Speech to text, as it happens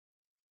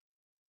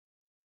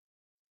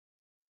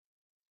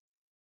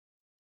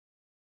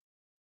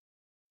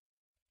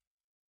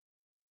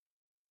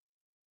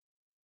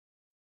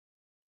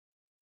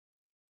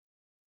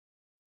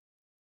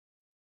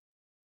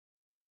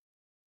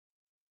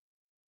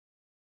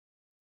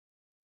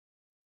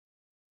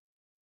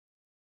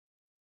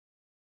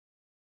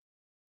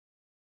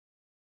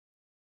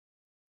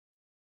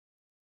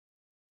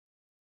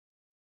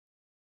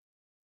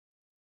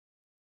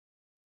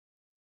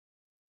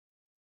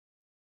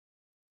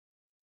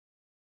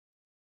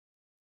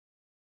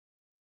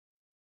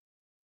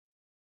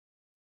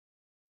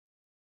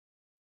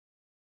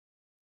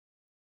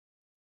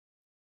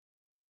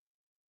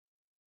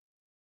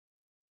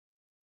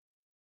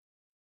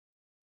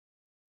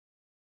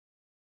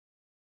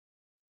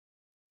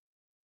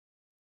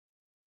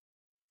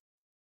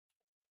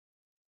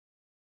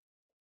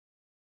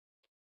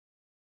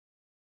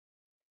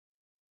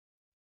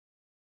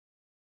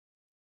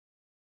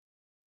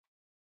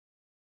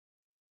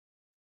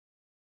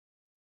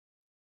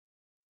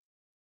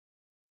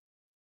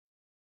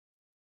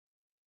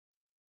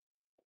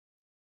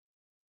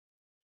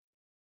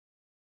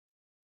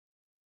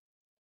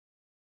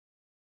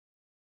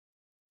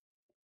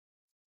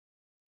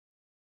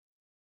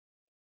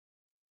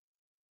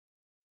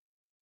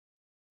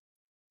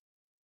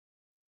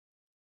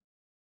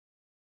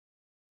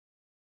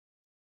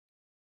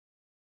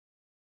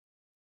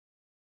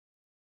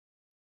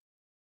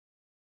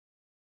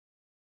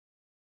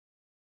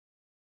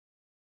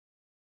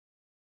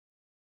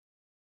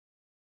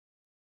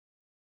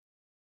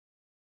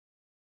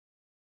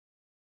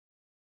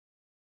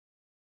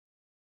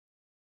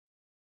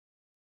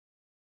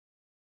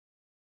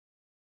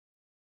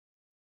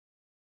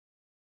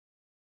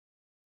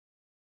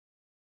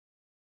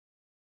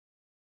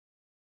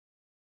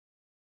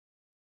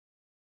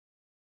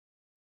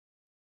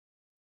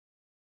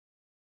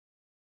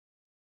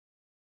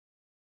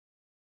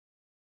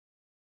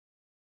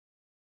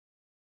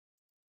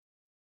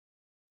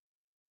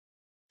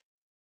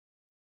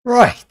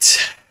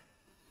Right.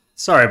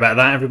 Sorry about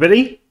that,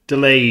 everybody.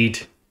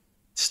 Delayed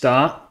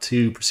start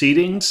to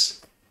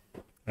proceedings.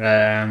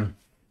 I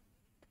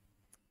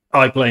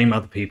blame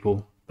other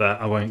people,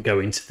 but I won't go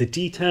into the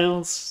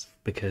details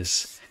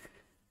because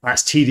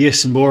that's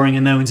tedious and boring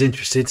and no one's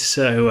interested.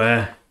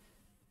 So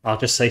I'll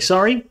just say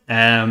sorry.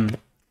 But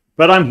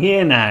I'm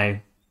here now.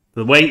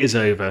 The wait is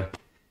over.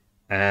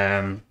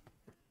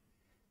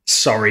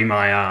 Sorry,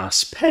 my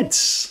ass.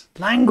 Peds.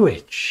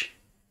 Language.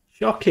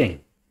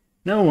 Shocking.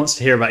 No one wants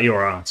to hear about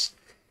your ass.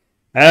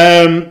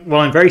 Well,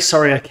 I'm very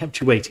sorry I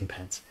kept you waiting,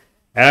 Peds.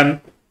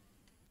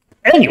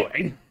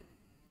 Anyway,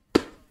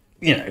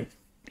 you know,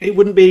 it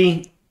wouldn't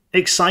be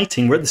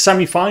exciting. We're at the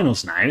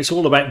semi-finals now. It's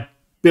all about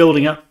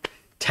building up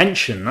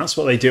tension. That's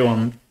what they do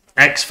on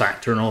X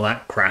Factor and all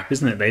that crap,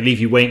 isn't it? They leave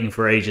you waiting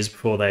for ages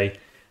before they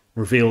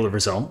reveal the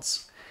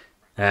results.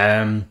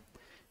 You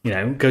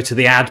know, go to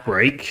the ad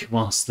break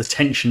whilst the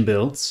tension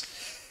builds.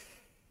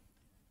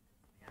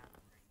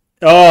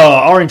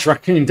 Oh, Orange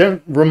Raccoon,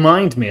 don't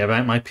remind me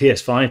about my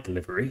PS5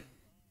 delivery.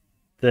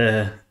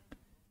 The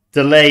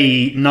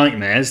delay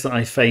nightmares that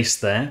I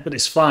faced there, but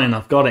it's fine,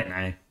 I've got it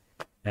now.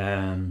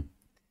 And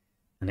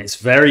it's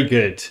very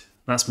good.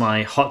 That's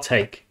my hot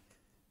take.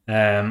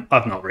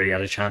 I've not really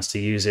had a chance to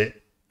use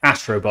it.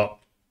 Astrobot,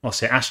 I'll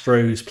say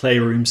Astro's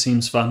Playroom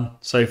seems fun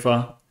so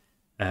far.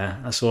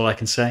 That's all I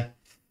can say.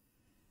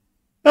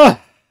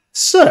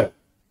 So,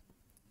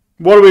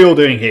 what are we all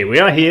doing here? We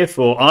are here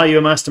for Are You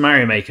a Master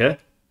Mario Maker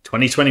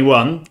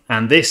 2021,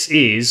 and this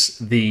is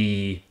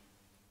the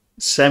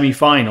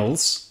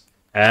semi-finals,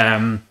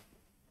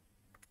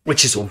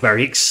 which is all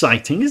very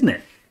exciting, isn't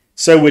it?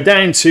 So we're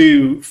down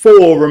to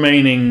 4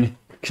 remaining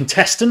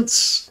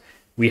contestants.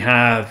 We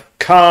have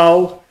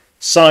Carl,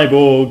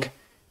 Cyborg,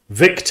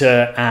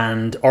 Victor,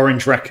 and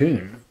Orange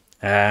Raccoon.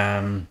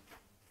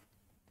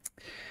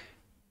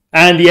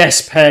 And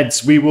yes,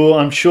 Peds, we will.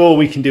 I'm sure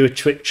we can do a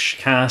Twitch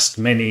cast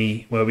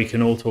mini where we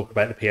can all talk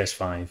about the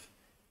PS5.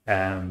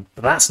 But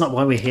that's not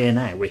why we're here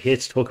now. We're here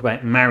to talk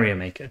about Mario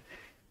Maker.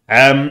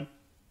 And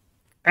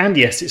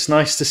yes, it's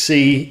nice to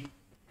see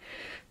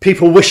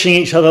people wishing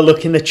each other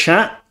luck in the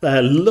chat.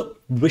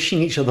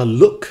 Wishing each other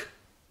luck.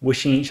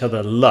 Wishing each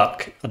other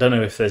luck. I don't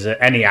know if there's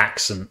any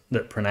accent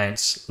that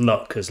pronounce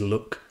luck as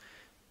look.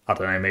 I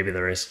don't know, maybe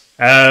there is.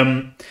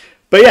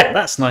 But yeah,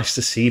 that's nice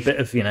to see a bit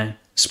of, you know,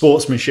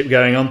 sportsmanship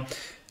going on.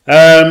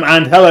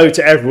 And hello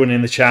to everyone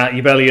in the chat.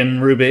 Ubellion,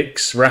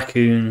 Rubik's,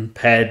 Raccoon,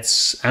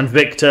 Peds, and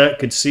Victor.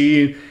 Good to see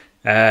you.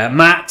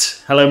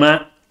 Matt. Hello,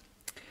 Matt.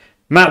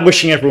 Matt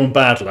wishing everyone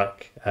bad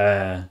luck.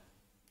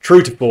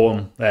 True to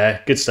form.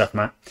 Good stuff,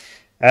 Matt.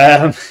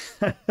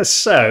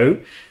 So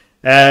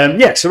we're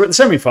at the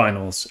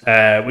semi-finals,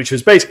 which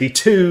was basically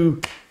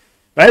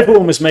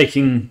everyone was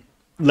making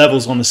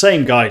levels on the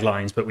same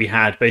guidelines, but we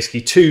had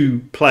basically 2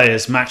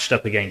 players matched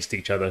up against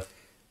each other.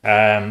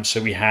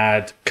 So we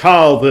had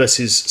Carl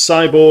versus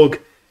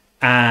Cyborg,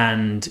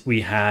 and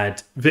we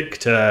had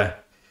Victor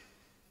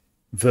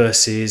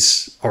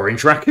versus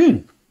Orange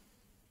Raccoon.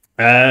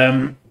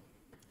 And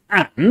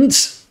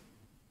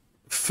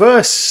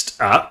first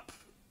up,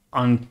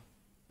 I'm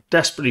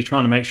desperately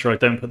trying to make sure I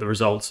don't put the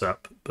results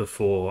up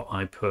before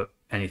I put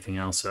anything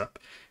else up.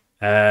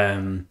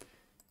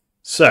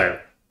 So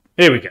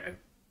here we go.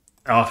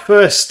 Our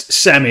first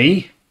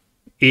semi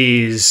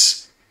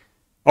is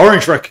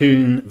Orange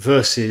Raccoon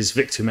versus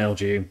Victor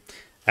Mildew.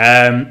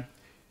 I'm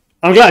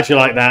glad you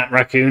like that,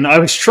 Raccoon. I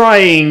was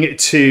going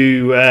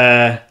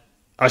to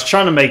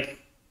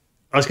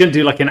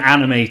do like an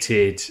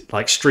animated,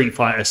 like Street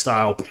Fighter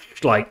style,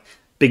 like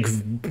big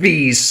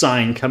bees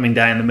sign coming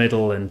down the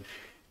middle and,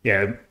 you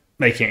know,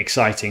 making it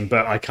exciting.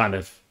 But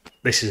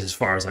this is as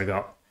far as I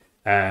got.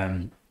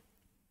 But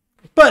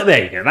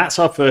there you go. That's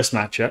our first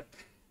matchup.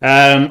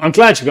 I'm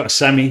glad you got a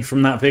semi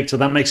from that, Victor.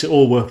 That makes it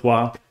all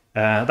worthwhile.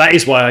 That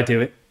is why I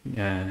do it,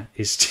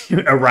 is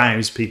to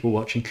arouse people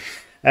watching.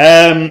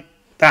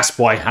 That's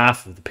why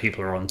half of the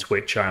people are on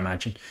Twitch, I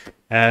imagine.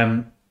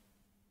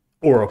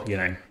 Or, you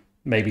know,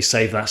 maybe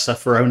save that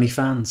stuff for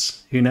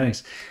OnlyFans. Who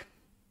knows?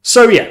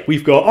 So, yeah,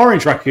 we've got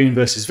Orange Raccoon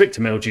versus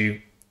Victor Mildew.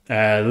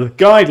 The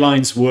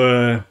guidelines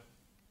were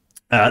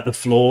the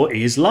floor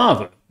is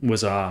lava,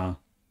 was our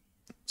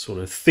sort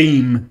of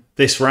theme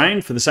this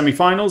round for the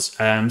semi-finals.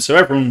 So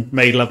everyone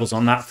made levels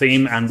on that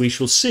theme, and we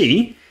shall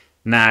see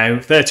now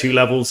their 2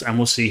 levels, and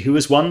we'll see who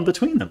has won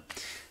between them.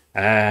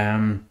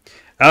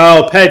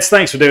 Oh, Peds,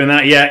 thanks for doing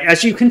that. Yeah,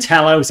 as you can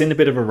tell, I was in a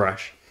bit of a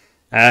rush.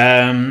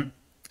 I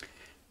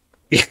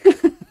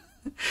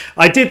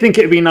did think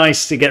it'd be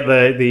nice to get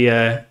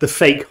the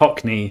fake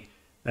Hockney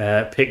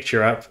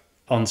picture up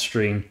on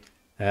stream.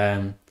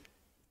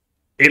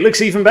 It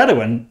looks even better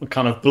when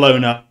kind of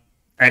blown up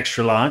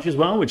extra large as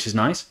well, which is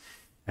nice.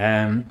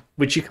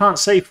 Which you can't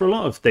say for a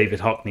lot of David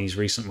Hockney's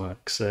recent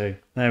work. So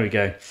there we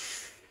go.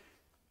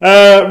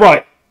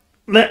 Right,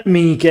 let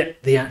me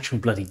get the actual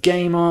bloody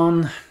game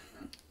on,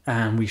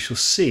 and we shall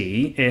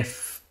see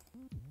if...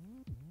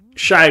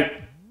 Shout,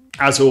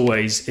 as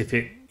always, if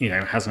it, you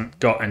know, hasn't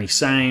got any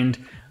sound.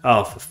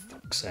 Oh, for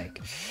fuck's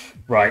sake.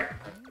 Right,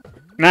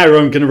 now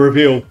I'm going to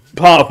reveal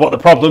part of what the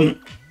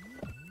problem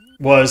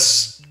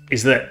is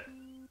that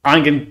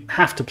I'm going to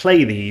have to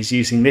play these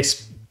using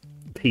this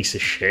piece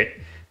of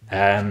shit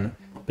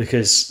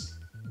because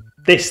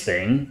this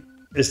thing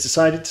has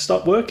decided to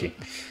stop working.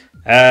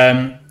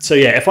 So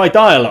yeah, if I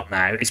die a lot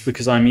now, it's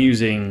because I'm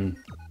using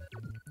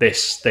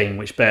this thing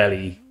which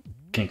barely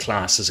can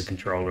class as a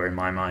controller in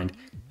my mind.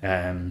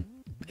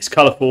 It's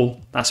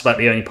colourful. That's about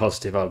the only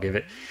positive I'll give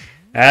it.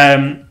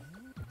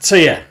 So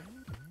yeah,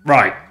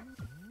 right.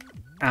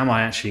 Am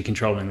I actually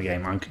controlling the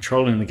game? I'm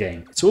controlling the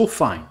game. It's all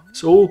fine.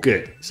 It's all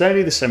good. It's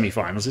only the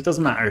semi-finals. It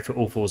doesn't matter if it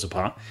all falls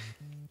apart.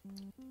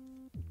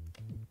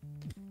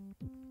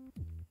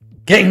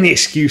 Getting the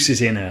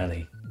excuses in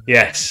early.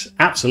 Yes,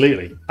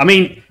 absolutely. I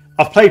mean,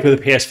 I've played with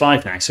a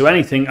PS5 now, so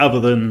anything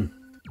other than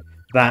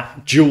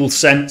that dual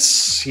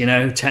sense, you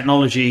know,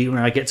 technology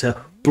where I get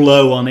to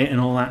blow on it and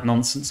all that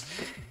nonsense.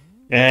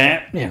 You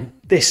know,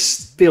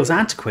 this feels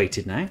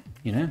antiquated now,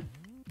 you know.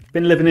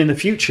 Been living in the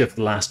future for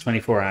the last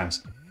 24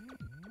 hours.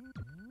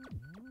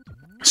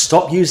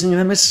 Stop using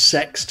them as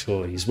sex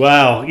toys.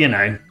 Well, you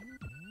know,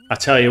 I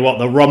tell you what,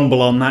 the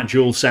rumble on that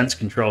dual sense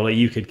controller,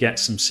 you could get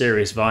some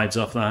serious vibes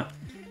off that.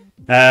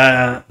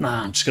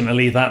 I'm just going to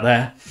leave that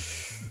there.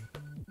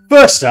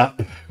 First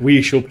up,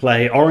 we shall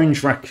play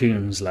Orange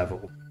Raccoon's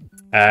level.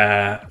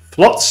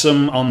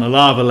 Flotsam on the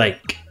Lava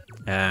Lake.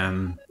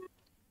 I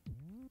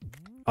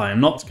am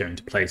not going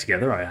to play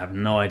together. I have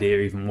no idea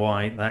even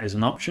why that is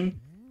an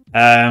option.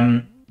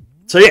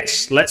 So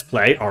yes, let's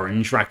play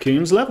Orange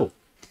Raccoon's level.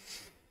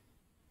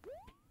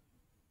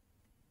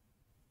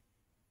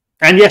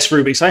 And yes,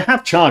 Rubik's, I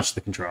have charged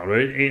the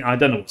controller. I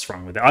don't know what's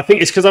wrong with it. I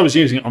think it's because I was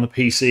using it on the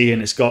PC and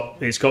it's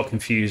got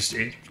confused.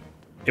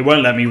 It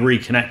won't let me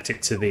reconnect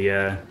it to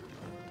the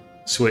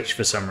Switch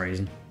for some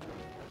reason.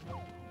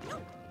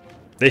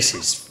 This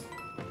is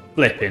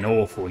flipping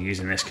awful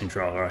using this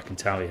controller, I can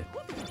tell you.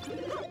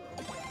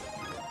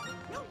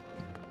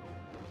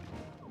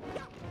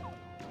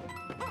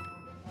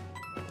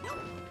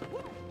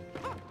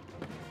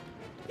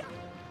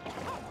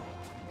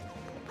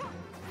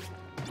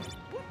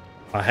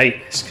 I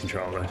hate this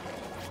controller.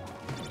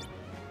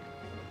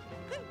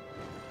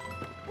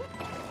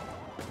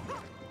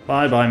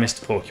 Bye bye,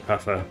 Mr.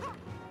 Porcupuffer.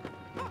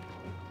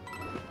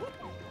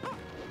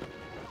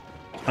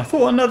 I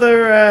thought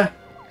another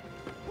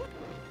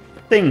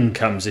thing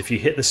comes if you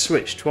hit the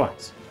switch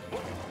twice.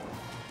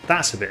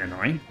 That's a bit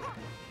annoying.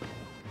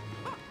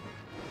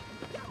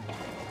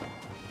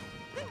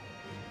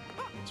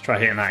 Let's try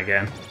hitting that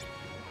again.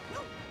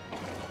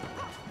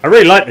 I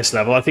really like this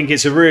level. I think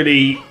it's a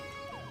really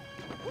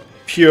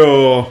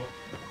pure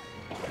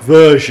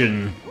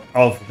version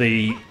of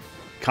the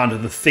kind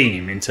of the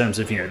theme in terms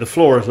of, you know, the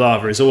floor of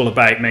lava is all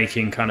about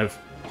making kind of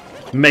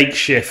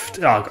makeshift,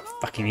 oh, I got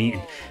fucking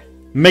eaten,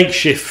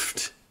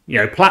 makeshift, you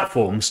know,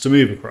 platforms to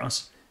move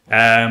across.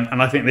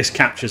 And I think this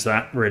captures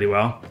that really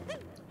well.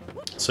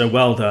 So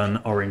well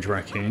done, Orange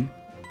Raccoon.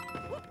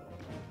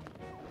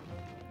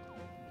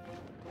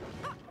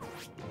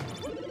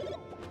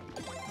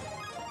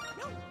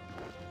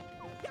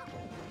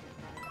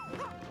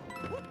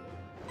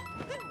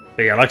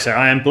 But yeah, like I said,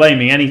 I am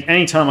blaming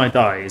any time I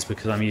die is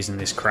because I'm using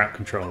this crap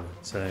controller.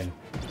 So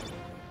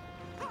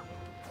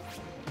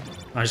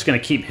I'm just going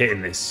to keep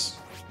hitting this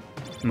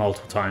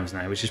multiple times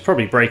now, which is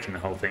probably breaking the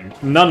whole thing.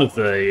 None of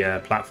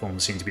the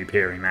platforms seem to be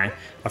appearing now.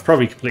 I've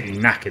probably completely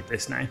knackered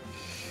this now.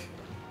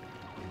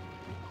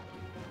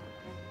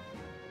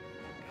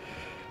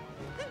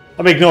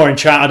 I'm ignoring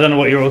chat. I don't know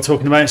what you're all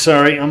talking about.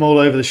 Sorry, I'm all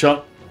over the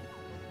shop.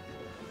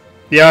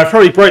 Yeah, I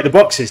probably broke the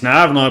boxes now,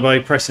 haven't I, by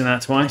pressing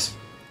that twice?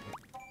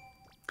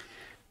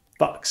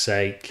 Fuck's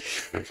sake.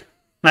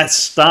 Let's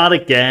start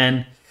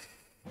again.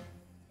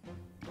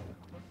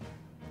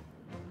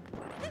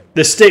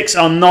 The sticks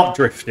are not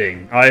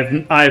drifting.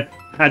 I've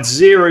had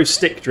zero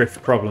stick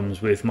drift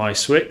problems with my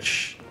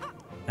Switch,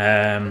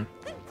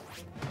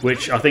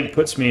 which I think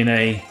puts me in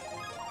a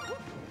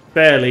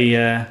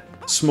fairly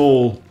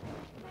small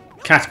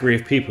category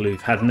of people who've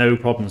had no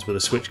problems with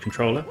a Switch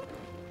controller.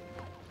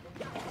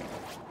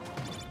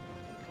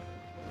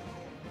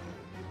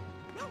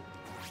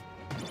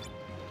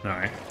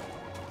 Alright.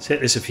 Let's hit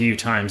this a few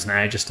times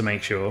now just to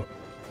make sure.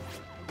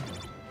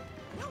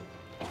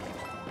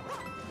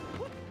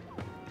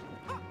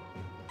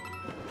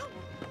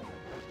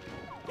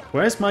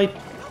 Where's my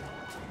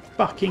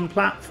fucking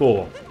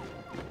platform?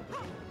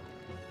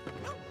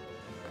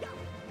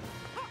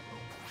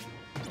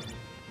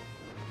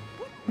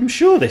 I'm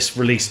sure this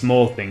released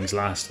more things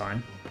last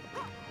time.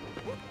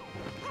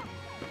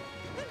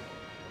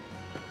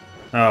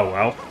 Oh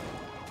well.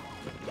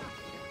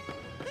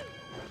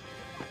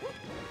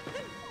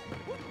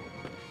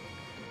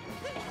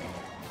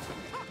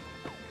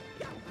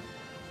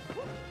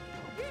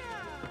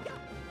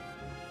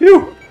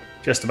 Phew!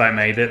 Just about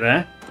made it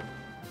there.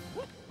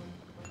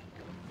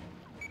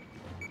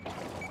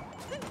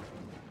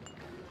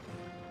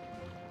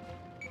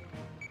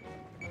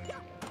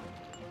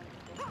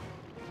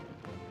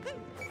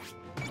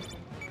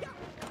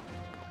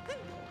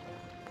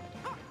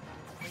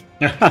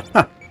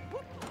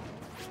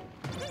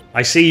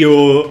 I see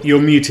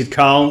you're muted,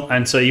 Carl,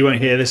 and so you won't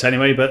hear this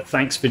anyway, but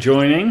thanks for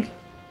joining.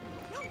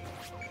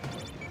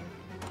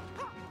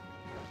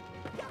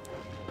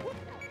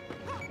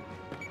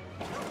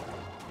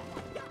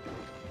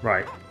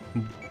 Right.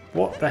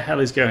 What the hell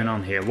is going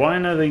on here? Why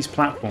are these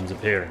platforms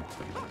appearing?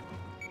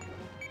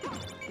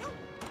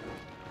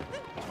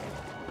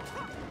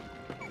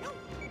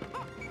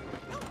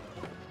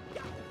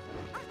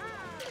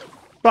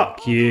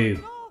 Fuck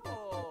you.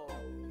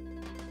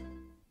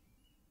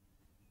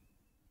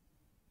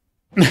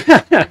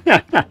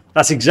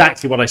 That's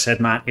exactly what I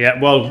said, Matt.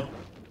 Yeah, well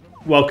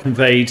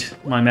conveyed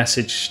my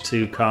message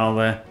to Carl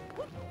there.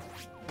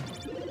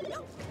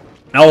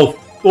 Oh,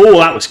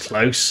 that was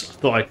close. I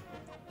thought I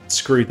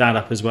screwed that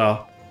up as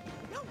well.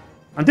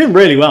 I'm doing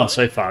really well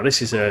so far.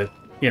 This is you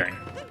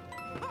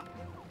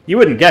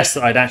wouldn't guess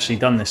that I'd actually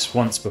done this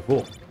once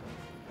before.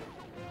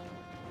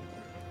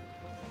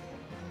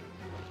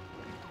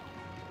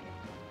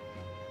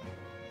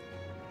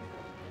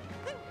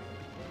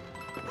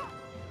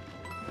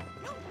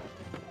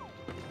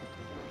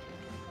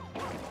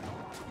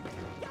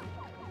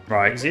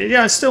 Right,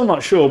 yeah, I'm still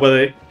not sure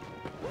whether...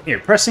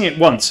 pressing it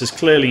once has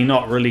clearly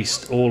not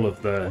released all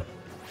of the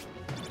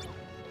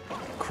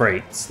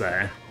crates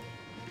there.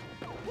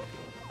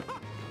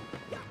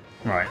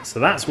 Right, so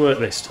that's worked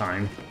this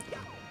time.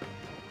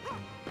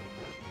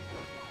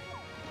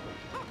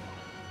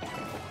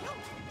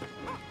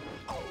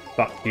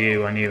 Fuck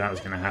you, I knew that was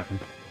going to happen.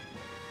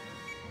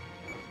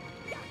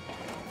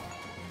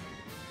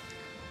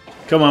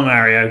 Come on,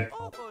 Mario.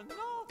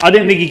 I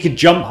didn't think he could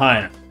jump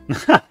high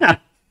enough.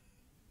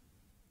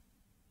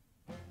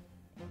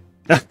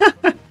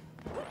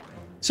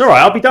 It's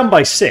alright, I'll be done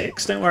by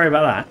 6, don't worry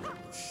about that.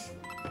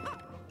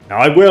 Now,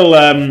 I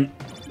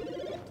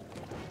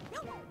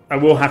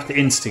will have to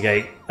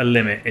instigate a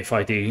limit if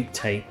I do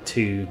take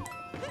too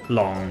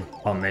long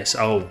on this.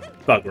 Oh,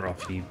 bugger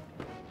off, you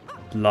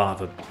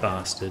lava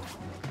bastard.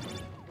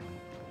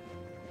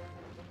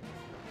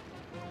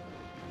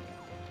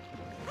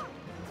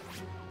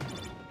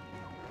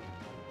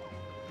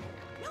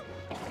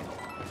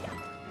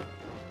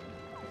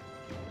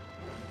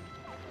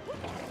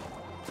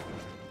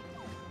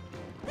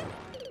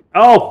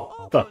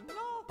 Oh, fuck.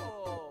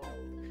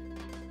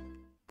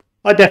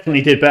 I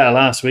definitely did better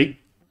last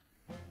week.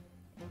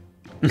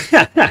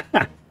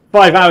 5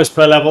 hours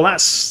per level,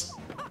 that's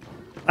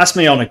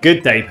me on a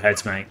good day,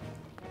 Peds, mate.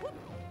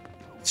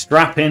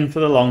 Strap in for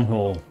the long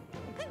haul.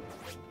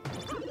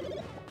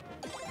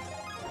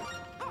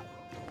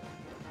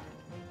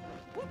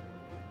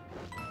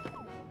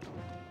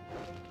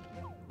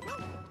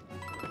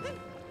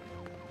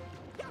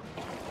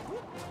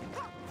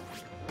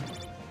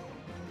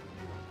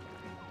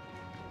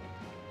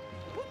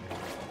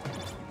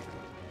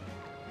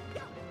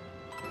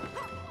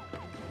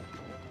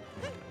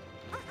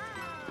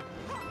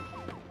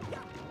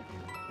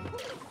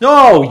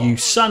 Oh, you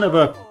son of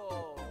a...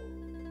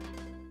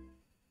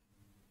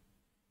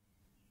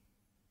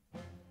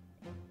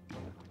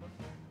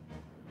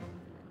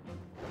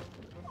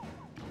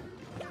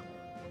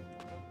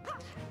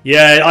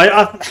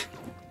 Yeah,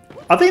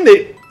 I think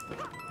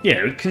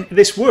that,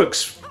 this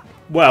works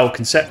well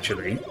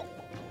conceptually.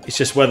 It's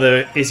just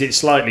whether, is it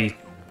slightly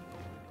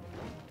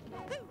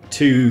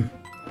too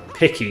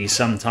picky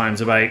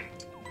sometimes about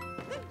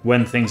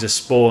when things are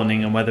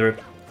spawning and whether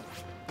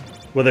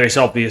it's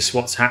obvious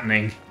what's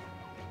happening.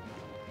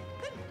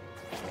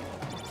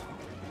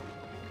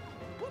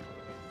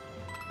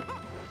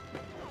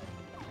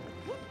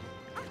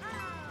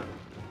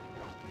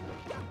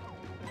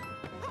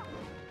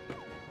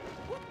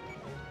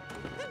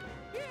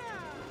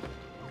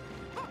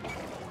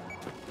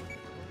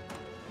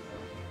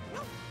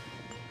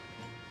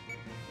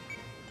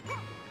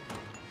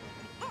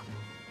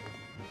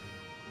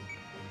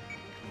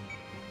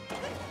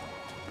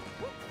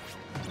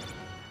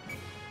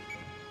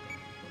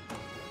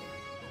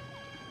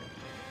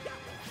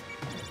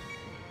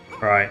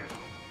 Right.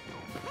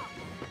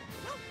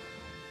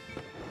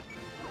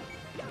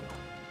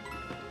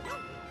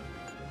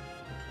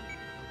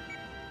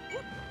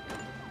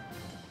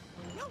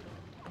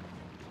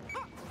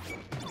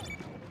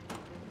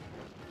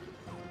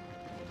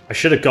 I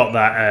should have got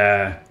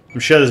that. I'm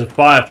sure there's a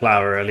fire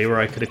flower earlier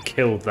where I could have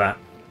killed that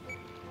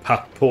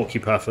porky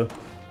puffer.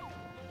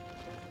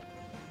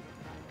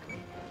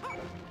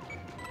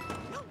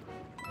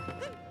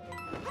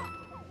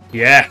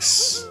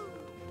 Yes!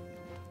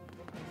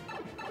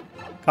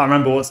 Can't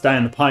remember what's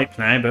down the pipe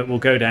now, but we'll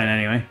go down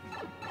anyway.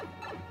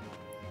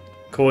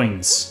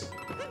 Coins.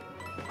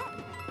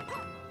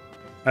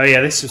 Oh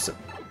yeah, this was a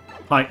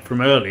pipe from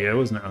earlier,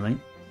 wasn't it, I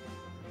think?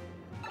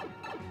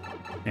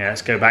 Yeah,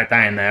 let's go back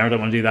down there. I don't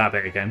want to do that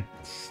bit again.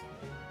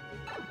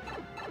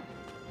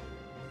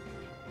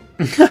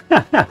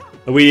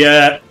 Are we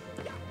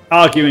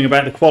arguing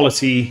about the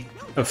quality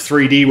of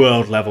 3D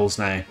World levels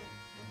now?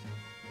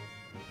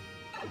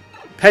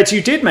 Ped,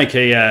 you did make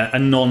a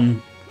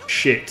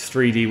non-shit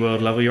 3D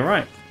World level, you're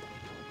right.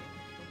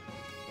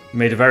 You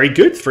made a very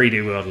good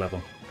 3D World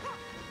level.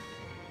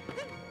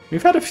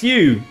 We've had a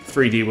few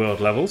 3D World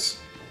levels.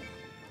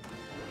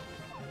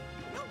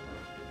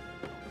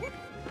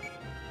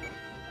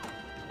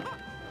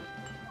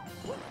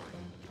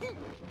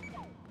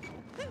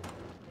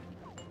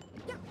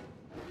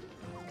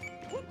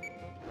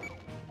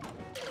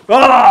 Oh,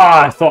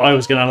 I thought I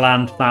was going to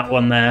land that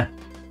one there.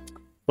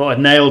 Thought I'd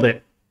nailed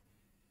it.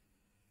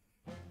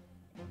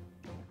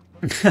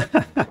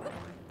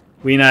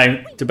 We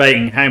now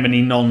debating how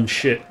many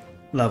non-shit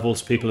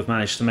levels people have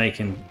managed to make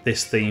in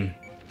this theme.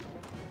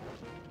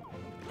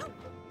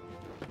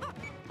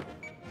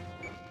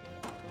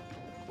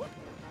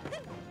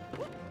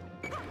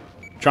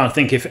 Trying to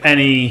think if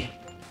any...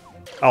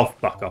 Oh,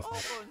 fuck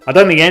off. I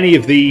don't think any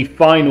of the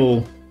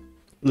final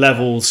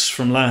levels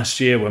from last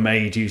year were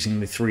made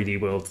using the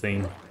 3D World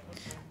theme.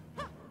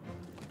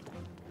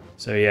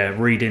 So yeah,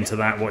 read into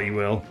that what you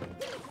will.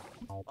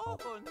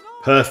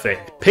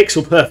 Perfect.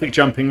 Pixel perfect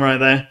jumping right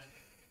there.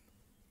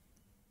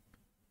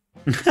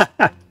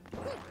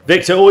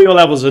 Victor, all your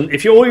levels, and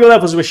if all your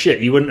levels were shit,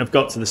 you wouldn't have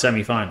got to the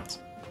semi-finals.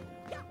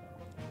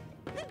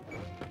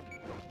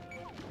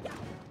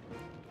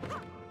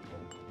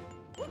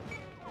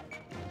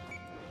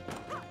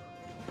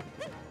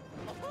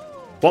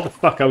 What the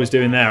fuck I was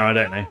doing there, I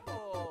don't know.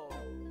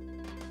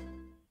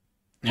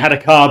 Had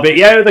a car bit.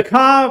 Yeah, the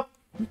car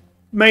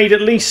made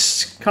at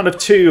least kind of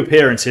 2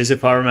 appearances,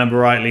 if I remember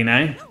rightly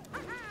now.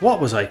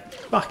 What was I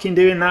fucking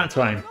doing that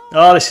time?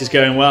 Oh, this is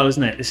going well,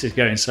 isn't it? This is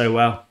going so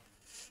well.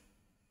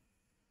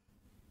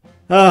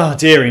 Oh,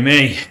 dearie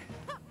me.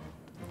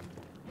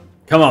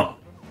 Come on.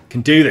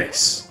 Can do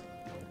this.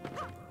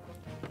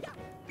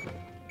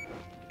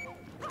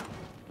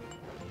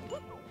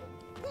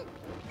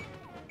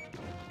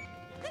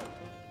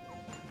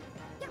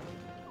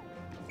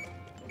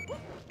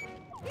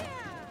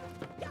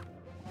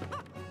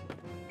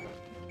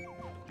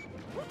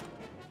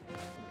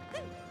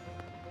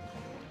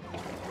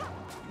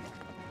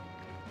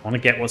 I want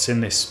to get what's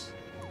in this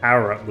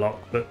power-up block,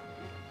 but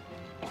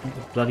I want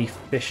the bloody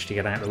fish to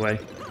get out of the way.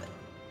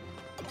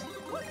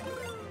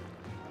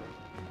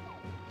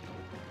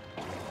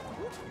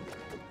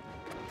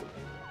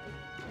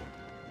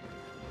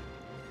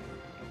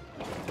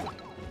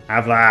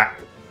 Have that.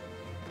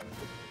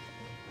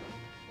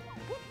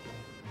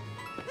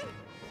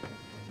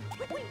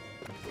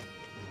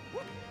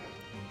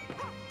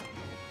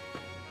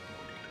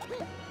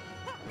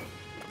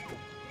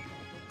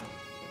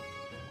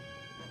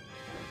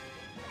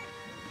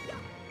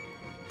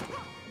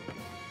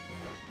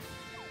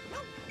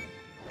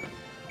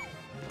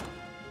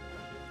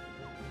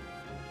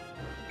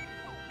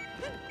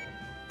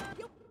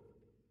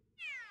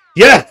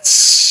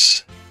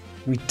 Yes!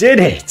 We did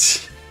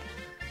it!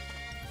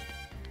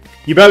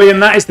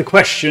 Ubellion, that is the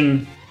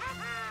question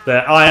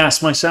that I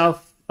ask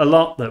myself a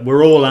lot, that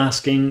we're all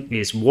asking,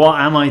 is what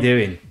am I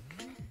doing?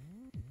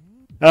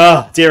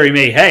 Oh, dearie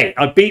me. Hey,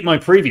 I beat my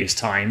previous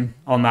time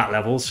on that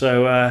level,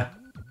 so,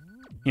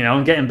 you know,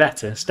 I'm getting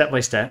better, step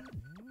by step.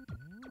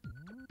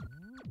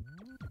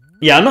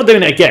 Yeah, I'm not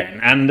doing it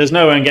again, and there's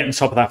no way I'm getting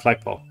top of that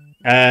flagpole.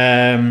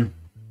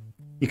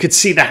 You could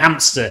see the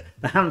hamster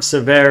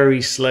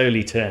very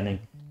slowly turning.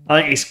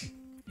 I think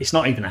it's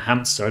not even a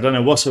hamster. I don't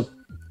know what's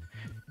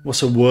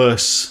a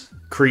worse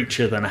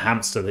creature than a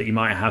hamster that you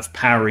might have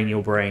powering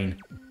your brain.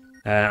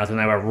 I don't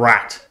know, a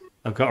rat.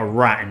 I've got a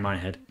rat in my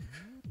head.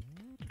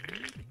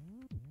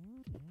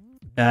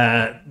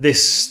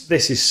 This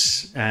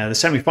is the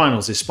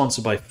semi-finals is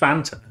sponsored by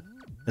Fanta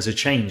as a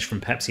change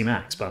from Pepsi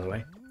Max, by the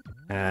way.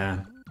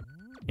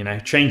 You know,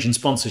 change in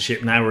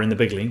sponsorship. Now we're in the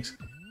big leagues.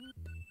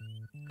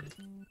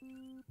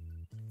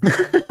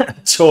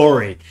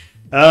 Tory.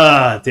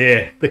 Ah,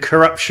 dear. The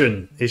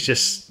corruption is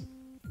just,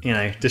 you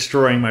know,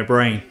 destroying my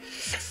brain.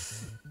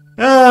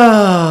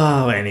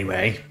 Oh,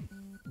 anyway.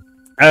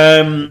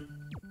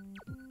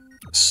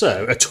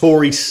 So, a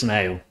Tory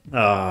snail.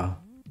 Ah,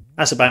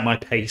 that's about my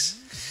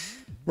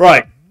pace.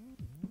 Right.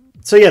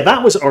 So, yeah,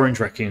 that was Orange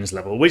Raccoon's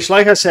level, which,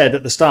 like I said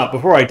at the start,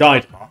 before I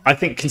died, I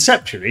think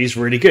conceptually is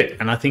really good,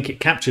 and I think it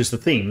captures the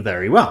theme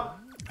very well.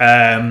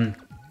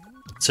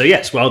 So,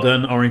 yes, well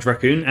done, Orange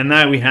Raccoon. And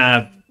now we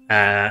have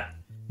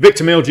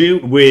Victor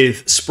Mildew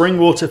with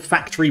Springwater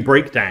Factory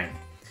Breakdown.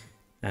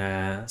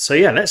 So,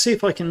 yeah, let's see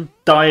if I can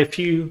die a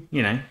few,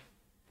 you know,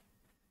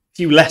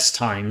 few less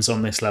times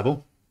on this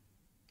level.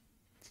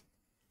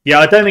 Yeah,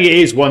 I don't think it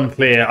is one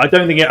clear. I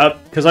don't think it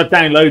up because I've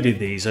downloaded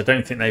these. I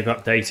don't think they've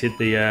updated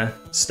the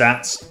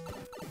stats.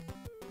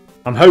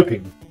 I'm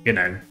hoping, you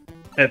know,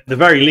 at the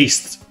very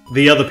least,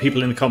 the other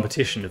people in the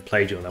competition have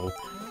played your level.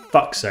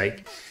 Fuck's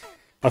sake.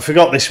 I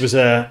forgot this was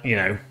a, you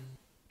know,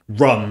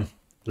 run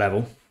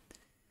level.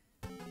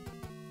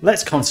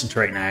 Let's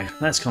concentrate now.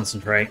 Let's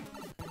concentrate.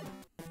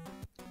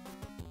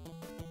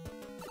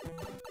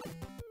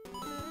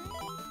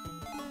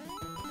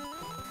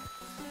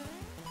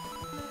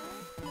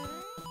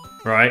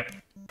 Right.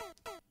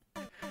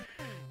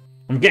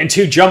 I'm getting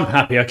too jump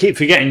happy. I keep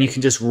forgetting you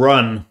can just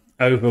run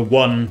over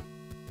one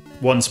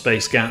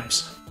space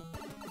gaps.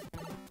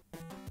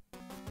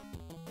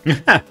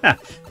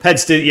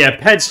 Peds did, yeah,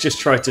 Peds just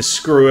tried to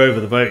screw over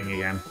the voting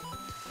again.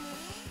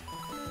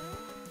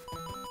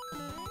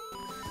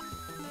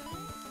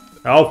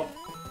 Oh.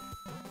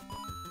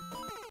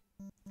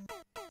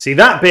 See,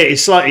 that bit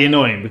is slightly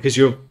annoying because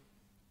your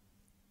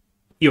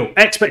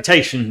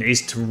expectation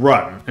is to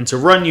run, and to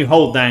run you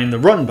hold down the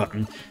run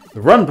button,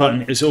 The run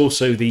button is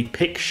also the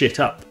pick shit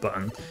up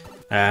button,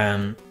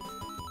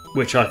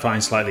 which I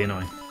find slightly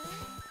annoying.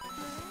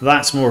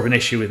 That's more of an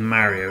issue with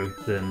Mario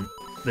than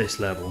this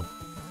level.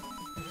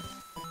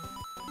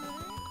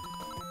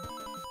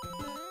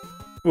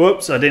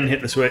 Whoops, I didn't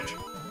hit the switch.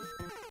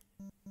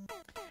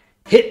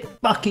 Hit the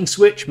fucking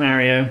switch,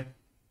 Mario.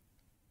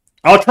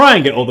 I'll try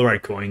and get all the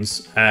red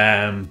coins.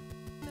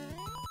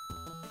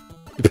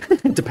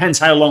 Depends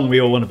how long we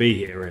all want to be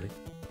here, really.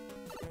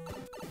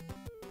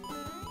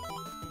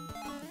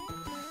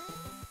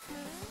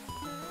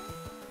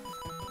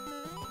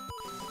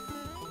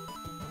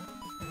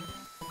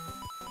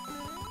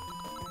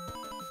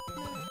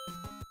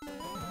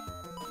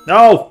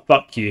 Oh,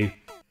 fuck you.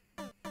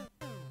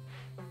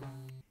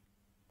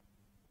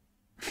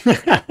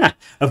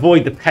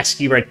 Avoid the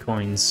pesky red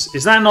coins.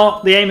 Is that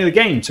not the aim of the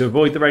game, to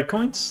avoid the red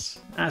coins?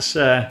 That's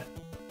how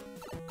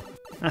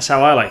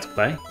I like to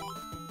play.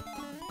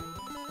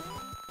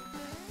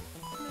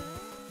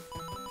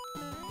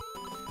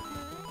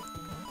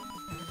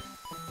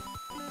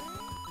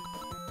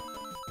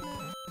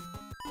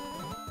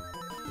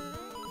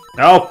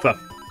 Oh, fuck.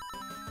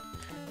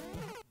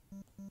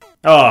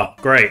 Oh,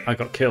 great. I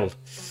got killed.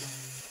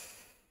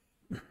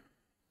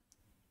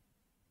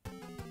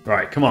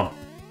 Right, come on.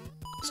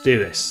 Let's do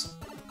this.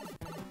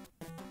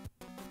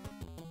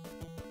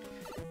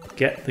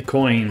 Get the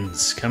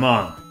coins. Come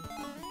on.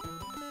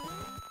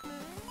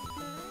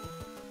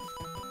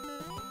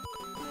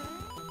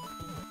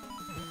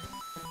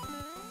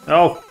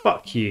 Oh,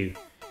 fuck you.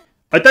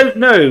 I don't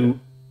know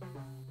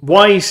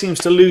why he seems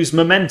to lose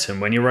momentum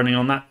when you're running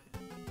on that.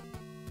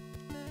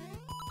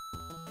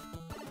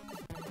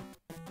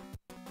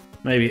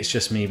 Maybe it's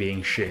just me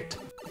being shit.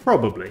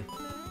 Probably.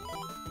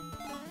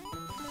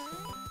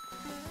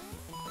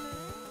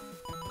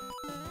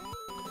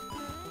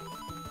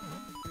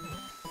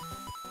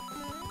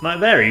 Like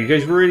there, he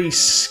goes really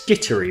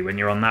skittery when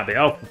you're on that bit.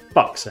 Oh, for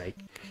fuck's sake.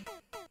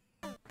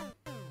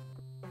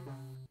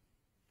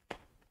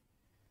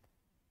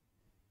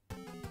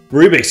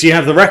 Rubik's, you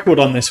have the record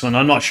on this one.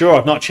 I'm not sure.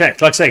 I've not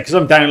checked. Like I say, because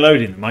I'm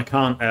downloading them, I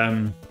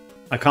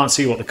can't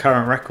see what the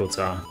current records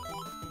are.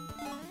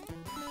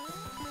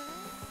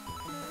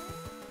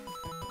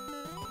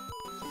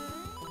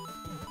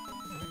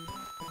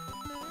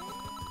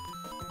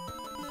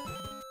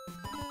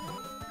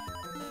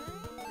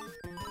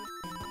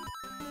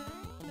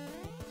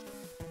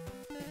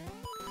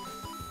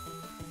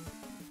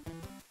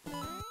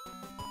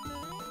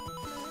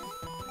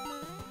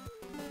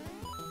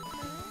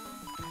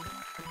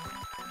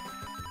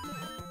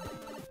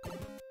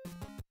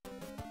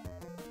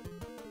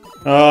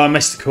 Oh, I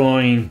missed the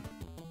coin.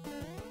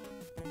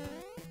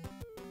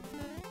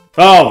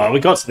 Oh, well, we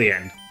got to the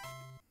end.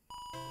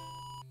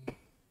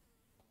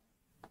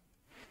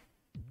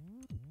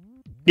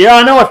 Yeah,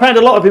 I know, I found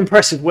a lot of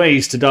impressive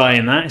ways to die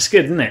in that. It's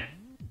good, isn't it?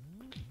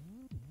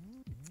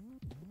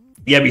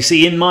 Yeah, but you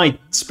see, in my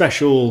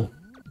special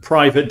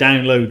private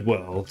download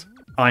world,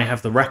 I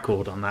have the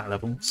record on that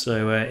level.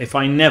 So if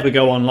I never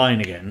go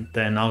online again,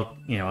 then I'll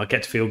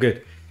get to feel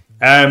good.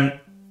 Yeah.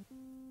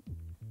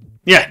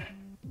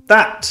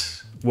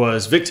 That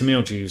was Victor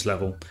Mildew's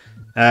level.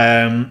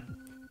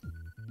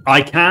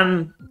 I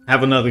can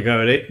have another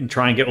go at it and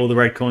try and get all the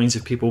red coins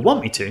if people want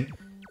me to.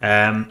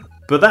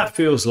 But that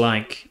feels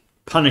like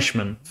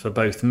punishment for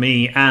both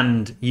me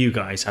and you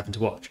guys having to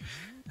watch.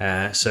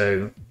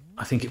 So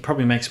I think it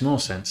probably makes more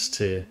sense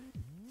to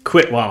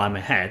quit while I'm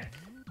ahead.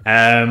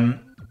 But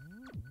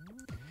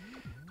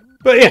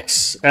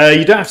yes,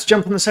 you don't have to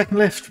jump on the second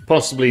lift.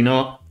 Possibly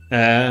not.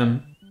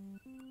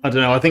 I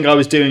don't know, I think I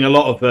was doing a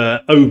lot of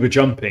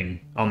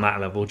over-jumping on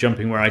that level,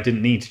 jumping where I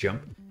didn't need to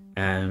jump.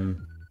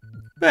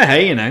 But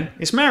hey, you know,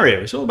 it's Mario,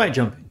 it's all about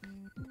jumping.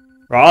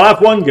 Right, I'll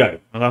have one go.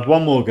 I'll have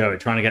one more go at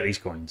trying to get these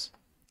coins.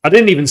 I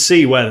didn't even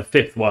see where the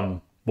fifth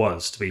one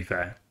was, to be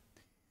fair.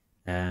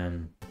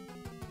 It's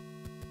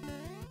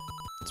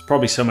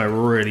probably somewhere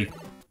really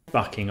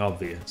fucking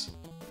obvious.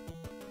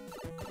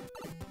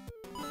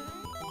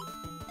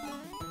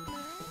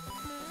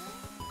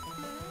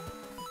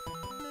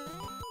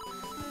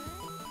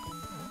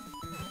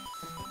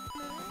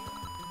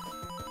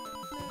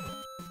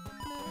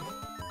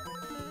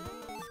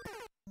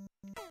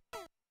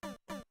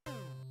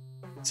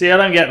 See, I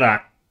don't get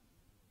that.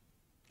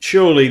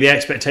 Surely the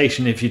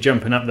expectation if you're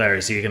jumping up there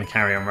is that you're going to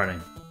carry on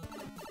running.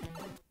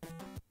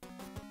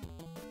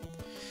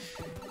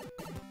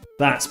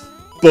 That's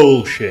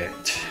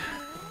bullshit.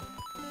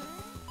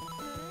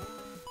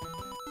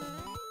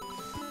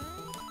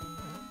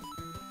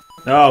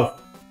 Oh,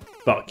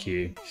 fuck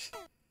you.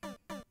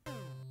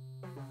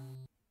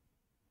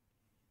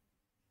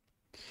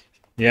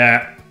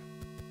 Yeah.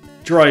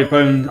 Dry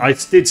bone. I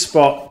did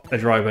spot a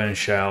dry bone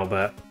shell,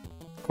 but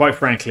quite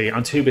frankly,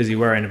 I'm too busy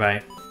worrying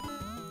about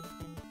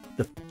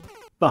the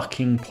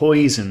fucking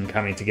poison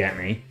coming to get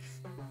me.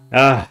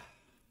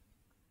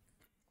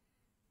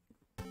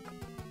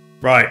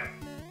 Right.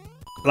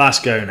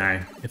 Last go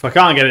now. If I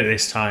can't get it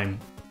this time,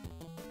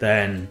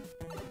 then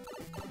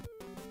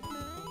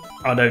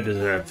I don't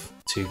deserve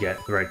to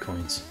get the red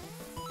coins.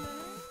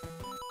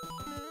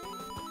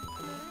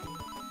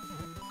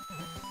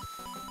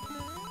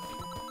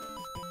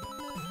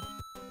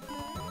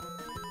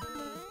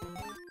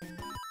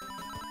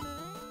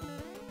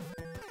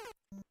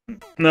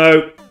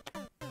 No.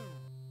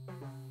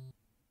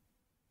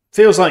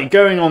 Feels like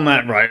going on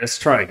that... Right, let's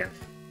try again.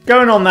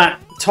 Going on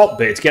that top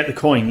bit to get the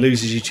coin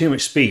loses you too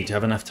much speed to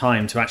have enough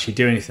time to actually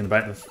do anything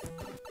about the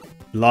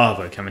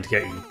lava coming to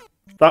get you.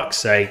 Fuck's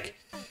sake.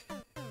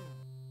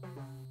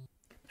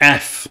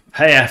 F.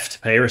 Pay F to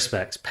pay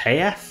respects. Pay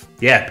F?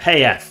 Yeah,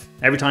 pay F.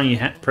 Every time you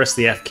press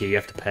the F key, you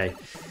have to pay.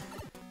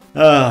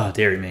 Oh,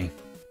 dearie me.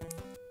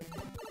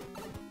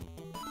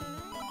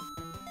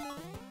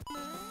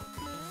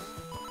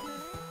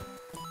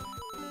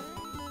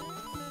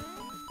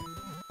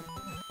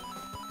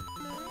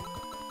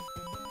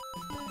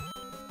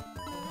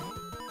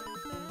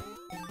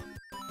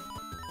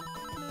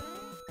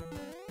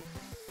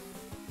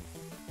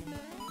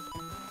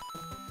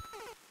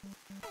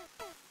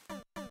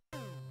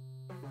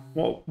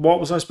 What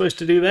was I supposed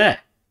to do there?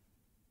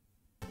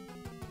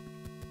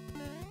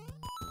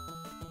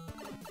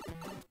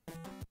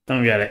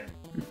 Don't get it.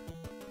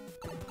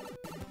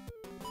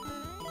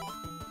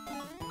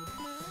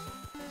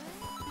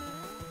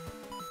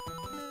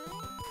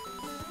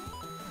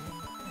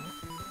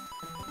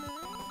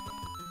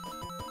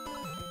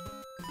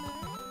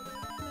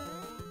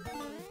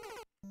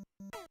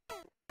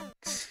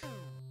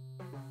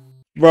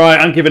 Right,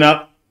 I'm giving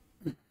up.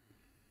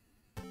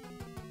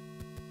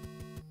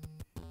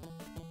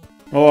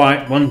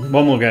 Alright, one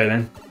more go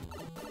then.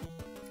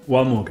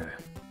 One more go.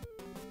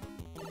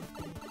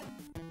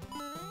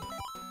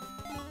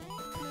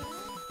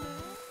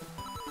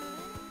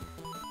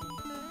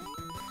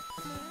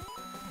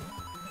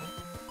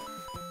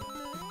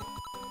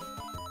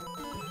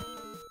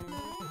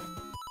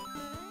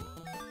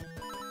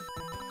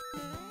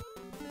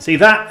 See,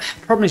 that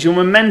problem is your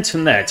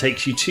momentum there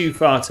takes you too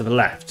far to the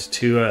left,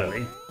 too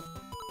early.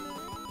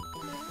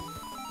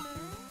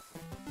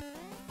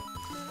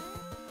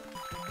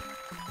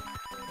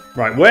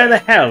 Right, where the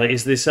hell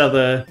is this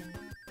other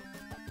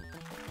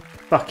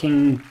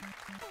fucking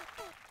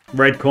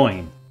red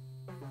coin?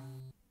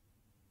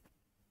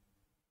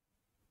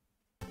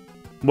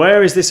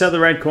 Where is this other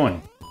red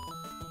coin?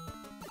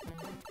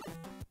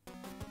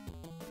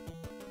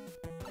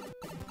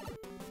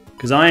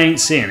 Because I ain't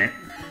seeing it.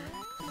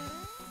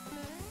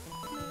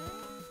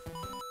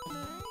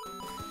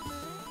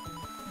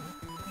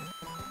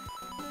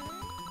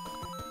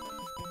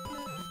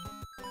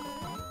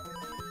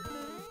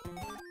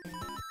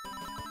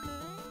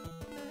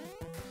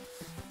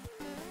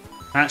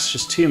 That's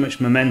just too much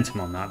momentum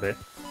on that bit.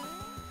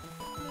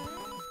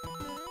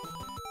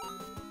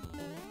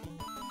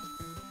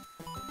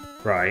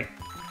 Right.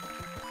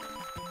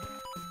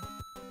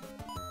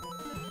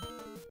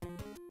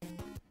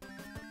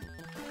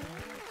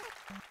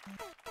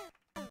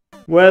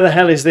 Where the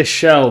hell is this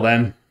shell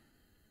then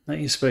that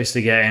you're supposed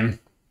to get in?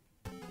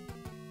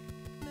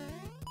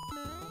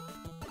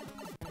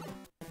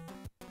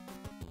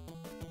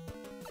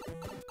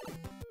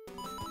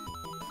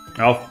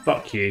 Oh,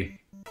 fuck you.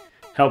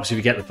 Helps if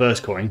you get the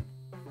first coin.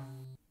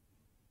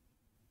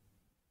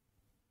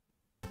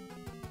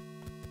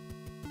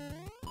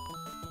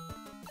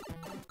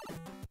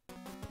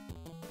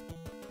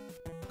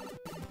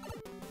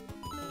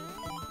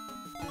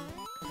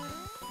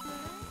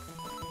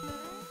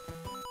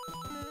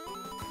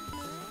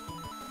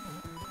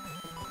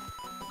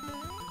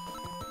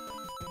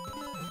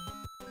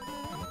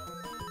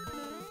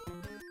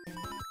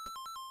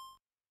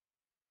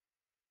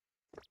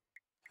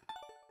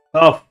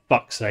 Oh,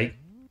 fuck's sake.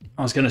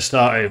 I was going to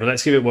start over.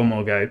 Let's give it one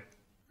more go.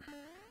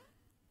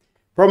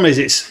 Problem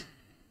is,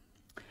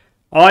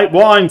 what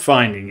I'm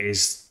finding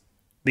is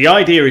the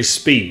idea is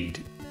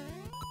speed,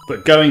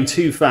 but going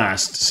too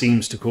fast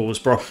seems to cause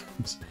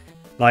problems.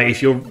 Like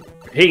if you're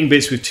hitting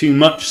bits with too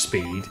much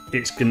speed,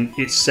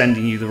 it's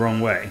sending you the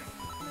wrong way,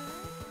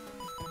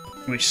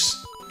 which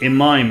in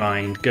my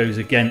mind goes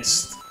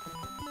against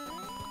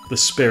the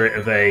spirit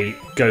of a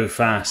go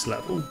fast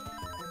level.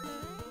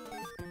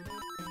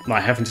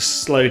 Like having to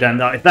slow down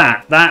like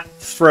that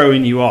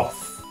throwing you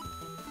off.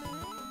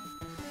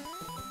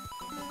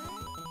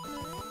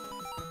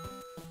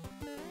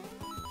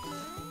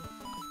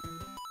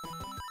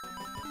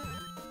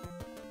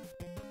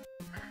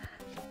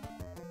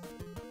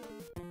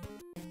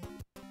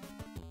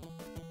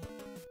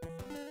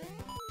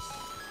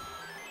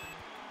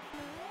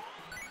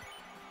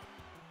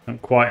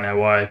 Don't quite know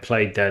why I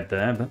played dead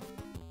there, but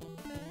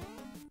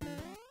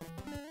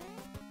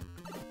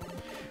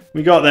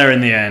we got there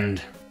in the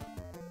end.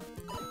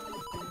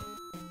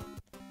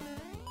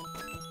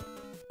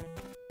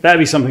 Better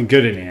be something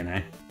good in here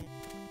now.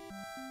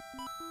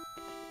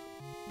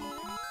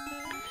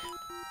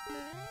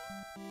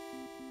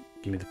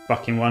 Give me the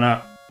fucking one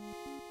up.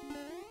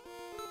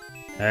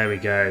 There we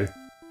go.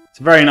 It's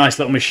a very nice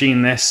little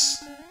machine,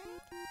 this.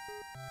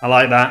 I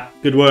like that.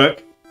 Good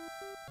work.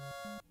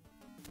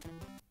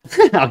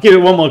 I'll give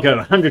it one more go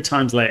 100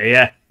 times later,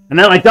 yeah. And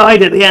then I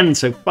died at the end,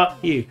 so fuck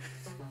you.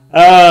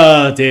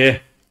 Oh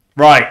dear.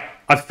 Right,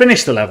 I've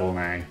finished the level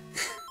now.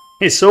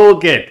 It's all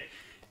good.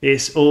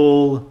 It's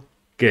all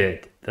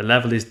good. The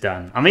level is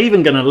done. I'm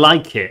even going to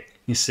like it.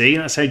 You see,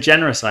 that's how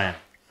generous I am.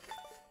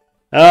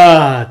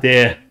 Ah,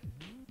 dear.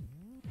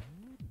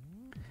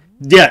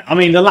 Yeah, I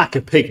mean, the lack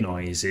of pig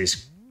noise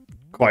is,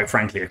 quite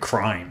frankly, a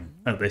crime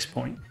at this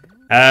point.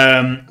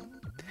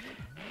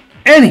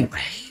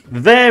 Anyway,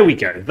 there we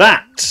go.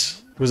 That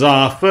was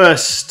our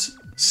first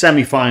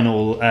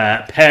semi-final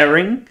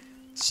pairing.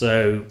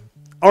 So,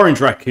 Orange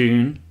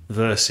Raccoon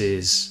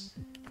versus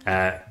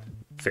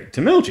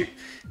Victor Mildew.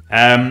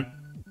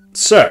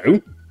 So,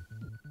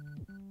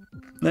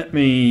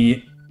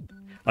 I'm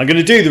going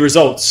to do the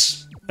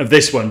results of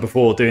this one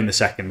before doing the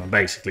second one,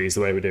 basically, is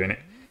the way we're doing it.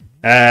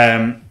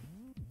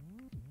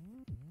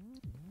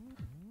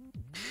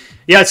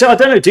 Yeah, so I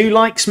don't know. Do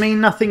likes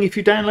mean nothing if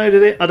you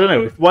downloaded it? I don't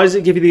know. Why does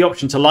it give you the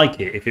option to like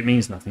it if it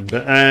means nothing?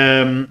 But,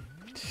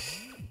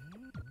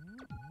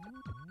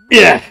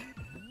 yeah.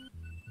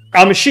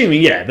 I'm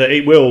assuming, yeah, that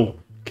it will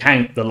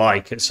count the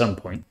like at some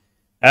point.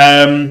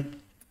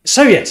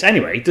 So, yes,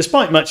 anyway,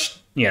 despite much,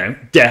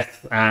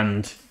 death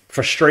and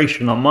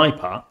frustration on my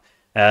part,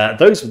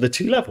 those were the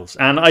two levels.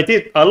 And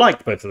I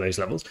liked both of those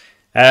levels.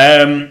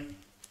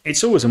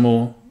 It's always a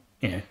more,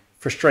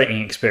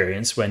 frustrating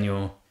experience when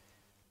you're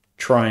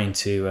trying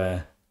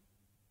to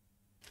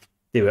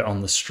do it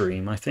on the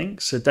stream, I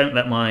think. So don't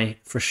let my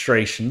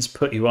frustrations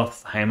put you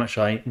off how much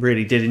I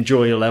really did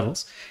enjoy your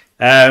levels.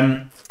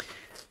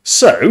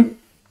 So,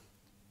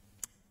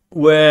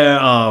 where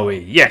are we?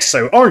 Yes,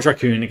 so Orange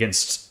Raccoon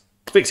against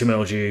Victor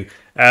Mildew.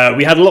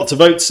 We had lots of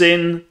votes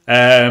in.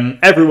 I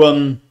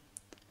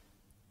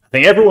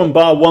think everyone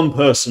bar one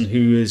person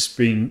who's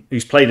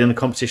played in the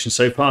competition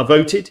so far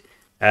voted.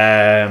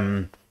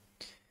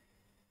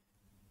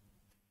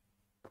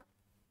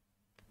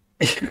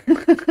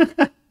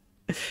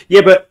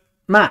 Yeah, but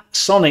Matt,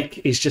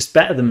 Sonic is just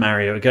better than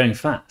Mario at going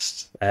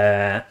fast.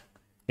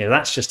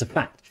 That's just a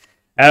fact.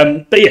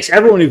 But yes,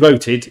 everyone who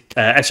voted,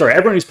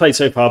 everyone who's played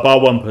so far,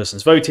 bar one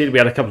person's voted. We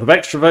had a couple of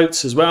extra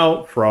votes as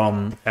well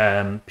from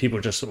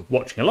people just sort of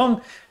watching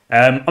along.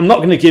 I'm not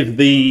going to give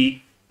the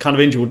kind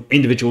of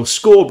individual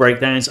score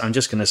breakdowns. I'm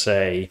just going to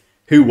say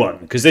who won,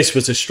 because this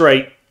was a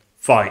straight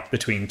fight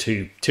between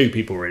two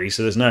people, really.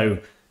 So there's no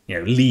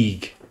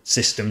league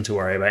system to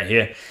worry about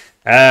here.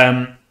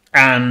 And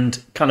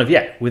kind of,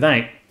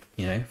 without,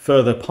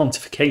 further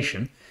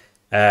pontification,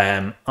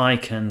 I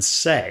can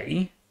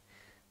say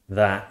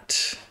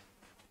that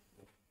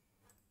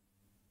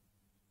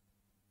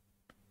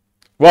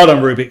well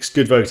done, Rubik's,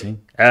 good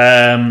voting.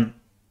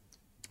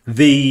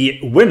 The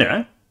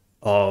winner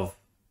of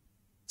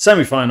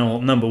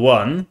semi-final number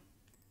 1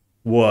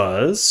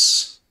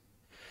 was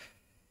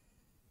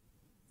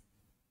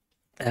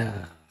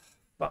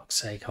fuck's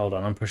sake, hold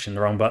on, I'm pushing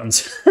the wrong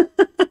buttons.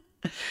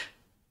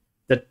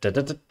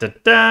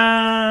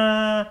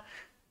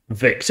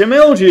 Victor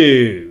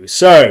Mildew.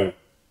 So,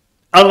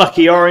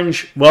 unlucky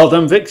Orange. Well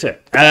done, Victor.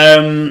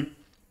 That's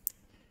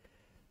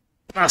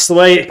the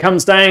way it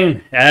comes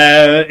down.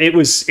 It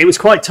was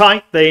quite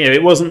tight.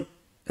 It wasn't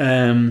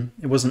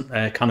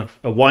kind of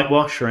a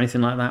whitewash or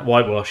anything like that.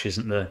 Whitewash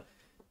isn't the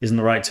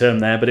right term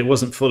there, but it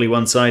wasn't fully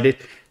one-sided.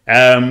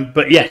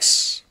 But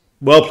yes,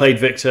 well played,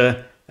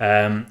 Victor.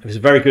 It was a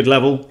very good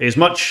level. It was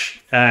much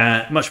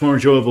more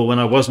enjoyable when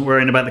I wasn't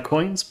worrying about the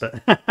coins,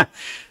 but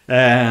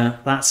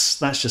that's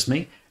just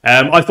me.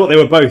 I thought they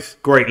were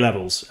both great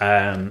levels,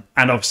 and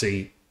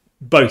obviously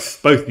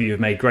both of you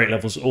have made great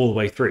levels all the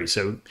way through.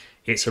 So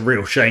it's a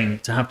real shame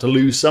to have to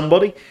lose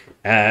somebody.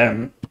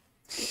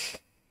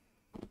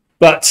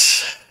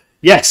 But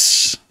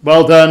yes,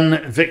 well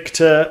done,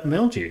 Victor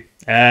Mildew.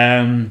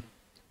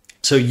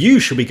 So you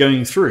shall be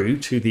going through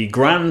to the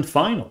grand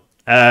final.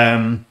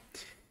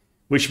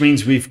 Which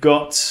means we've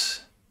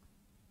got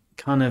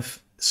kind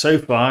of so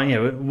far,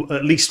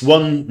 at least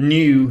one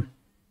new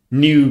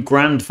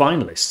grand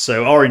finalist.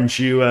 So Orange,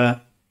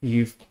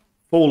 you've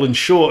fallen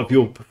short of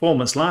your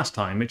performance last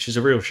time, which is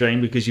a real shame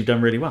because you've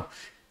done really well.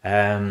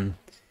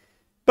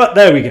 But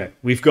there we go.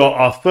 We've got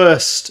our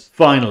first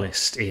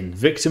finalist in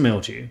Victor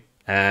Mildew.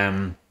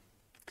 But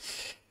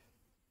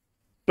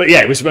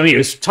yeah, it was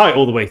tight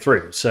all the way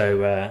through.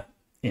 So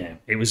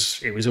it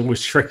was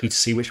always tricky to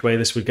see which way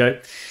this would go.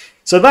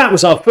 So that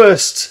was our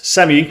first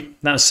semi.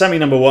 That was semi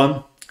number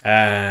 1.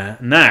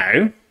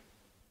 Now,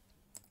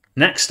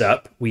 next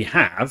up, we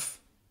have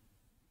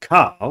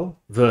Carl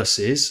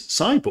versus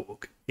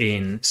Cyborg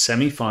in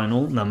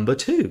semi-final number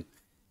 2.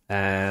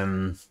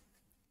 Orange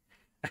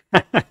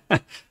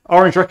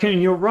Raccoon,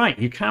 you're right.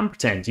 You can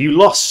pretend. You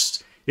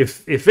lost.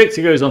 If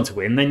Victor goes on to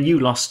win, then you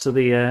lost to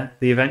the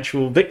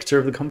eventual victor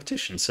of the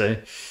competition. So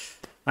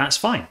that's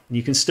fine.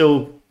 You can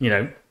still,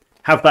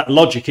 have that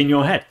logic in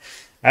your head.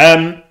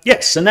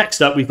 Yes, so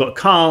next up we've got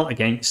Carl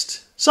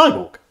against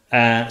Cyborg.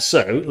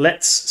 So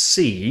let's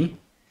see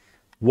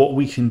what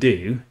we can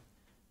do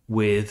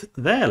with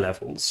their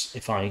levels,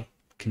 if I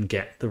can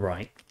get the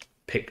right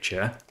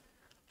picture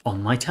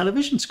on my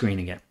television screen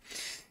again.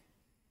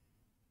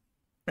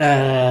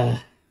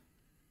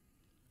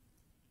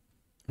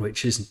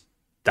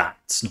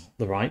 That's not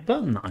the right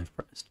button that I've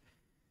pressed.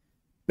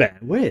 Bear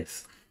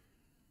with.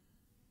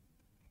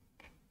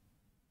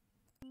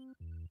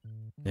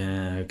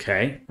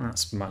 Okay,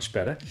 that's much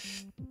better.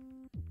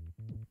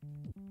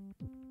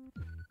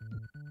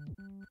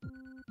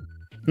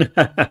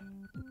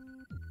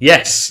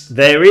 Yes,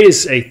 there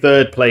is a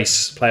third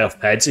place playoff,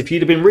 Peds. If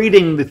you'd have been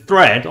reading the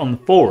thread on the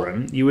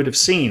forum, you would have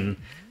seen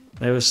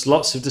there was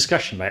lots of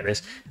discussion about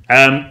this.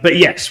 But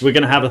yes, we're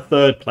going to have a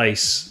third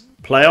place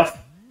playoff.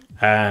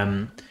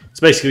 So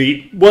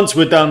basically, once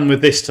we're done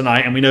with this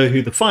tonight and we know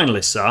who the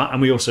finalists are,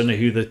 and we also know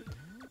who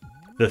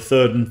the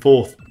third and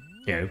fourth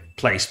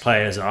place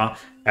players are,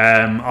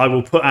 I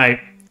will put out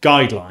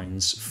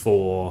guidelines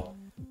for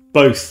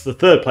both the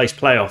third place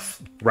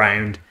playoff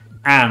round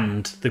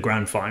and the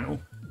grand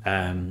final.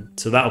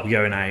 So that'll be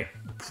going out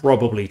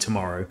probably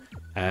tomorrow.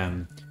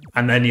 And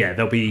then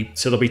there'll be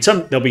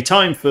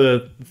time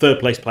for third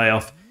place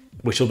playoff,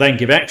 which will then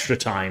give extra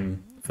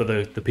time for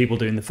the people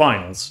doing the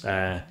finals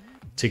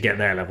to get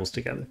their levels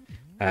together.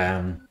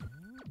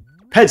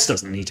 Peds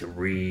doesn't need to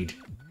read.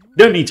 You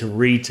don't need to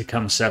read to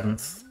come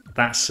 7th.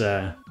 That's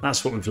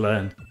what we've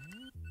learned.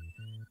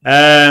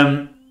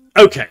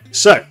 Okay,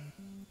 so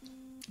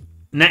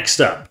next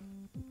up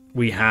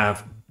we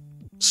have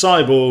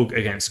Cyborg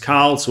against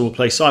Carl. So we'll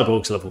play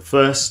Cyborg's level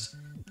first.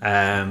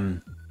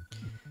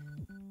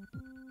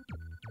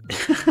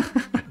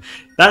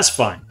 That's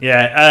fine.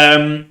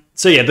 Yeah.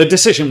 So yeah, the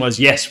decision was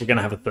yes, we're going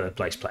to have a third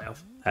place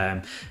playoff.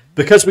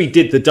 Because we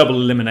did the double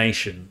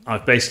elimination,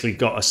 I've basically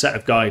got a set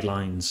of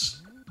guidelines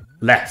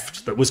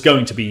left that was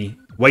going to be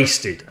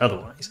wasted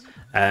otherwise.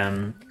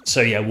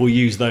 So yeah, we'll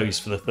use those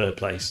for the third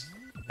place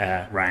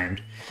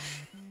round.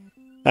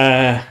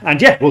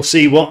 And yeah, we'll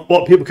see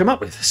what people come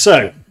up with.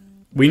 So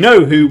we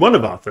know who one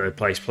of our third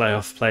place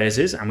playoff players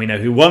is, and we know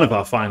who one of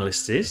our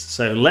finalists is.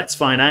 So let's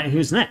find out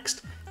who's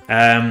next.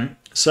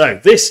 So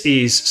this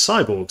is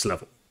Cyborg's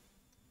level.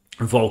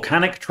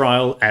 Volcanic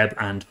Trial, Ebb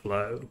and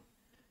Flow.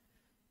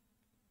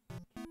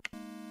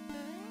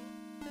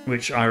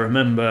 Which I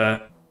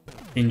remember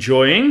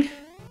enjoying.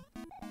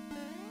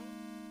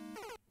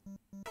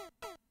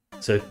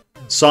 So,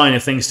 sign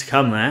of things to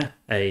come there.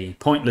 A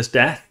pointless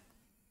death.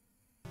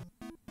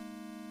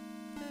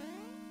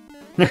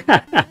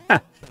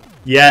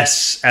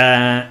 Yes,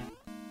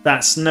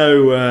 that's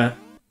no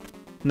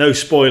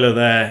spoiler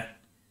there,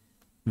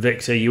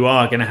 Victor. You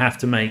are going to have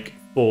to make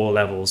 4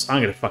 levels.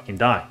 I'm going to fucking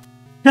die.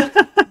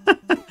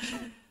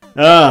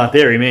 Ah,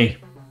 dearie me.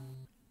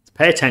 Let's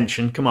pay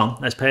attention. Come on,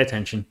 let's pay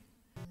attention.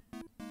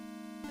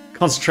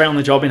 Concentrate on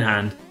the job in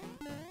hand.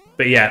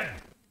 But yeah,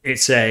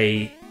 it's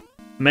a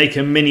make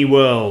a mini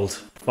world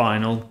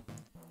final.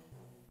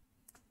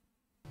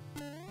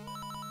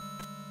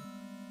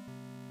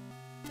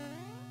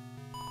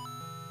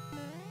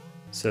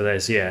 So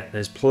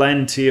there's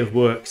plenty of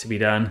work to be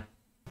done.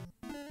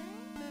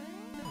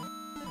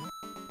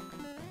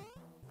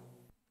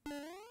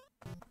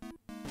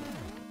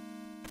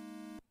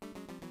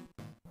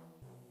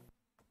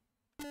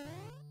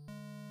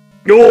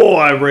 Oh,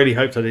 I really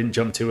hoped I didn't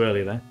jump too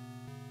early there.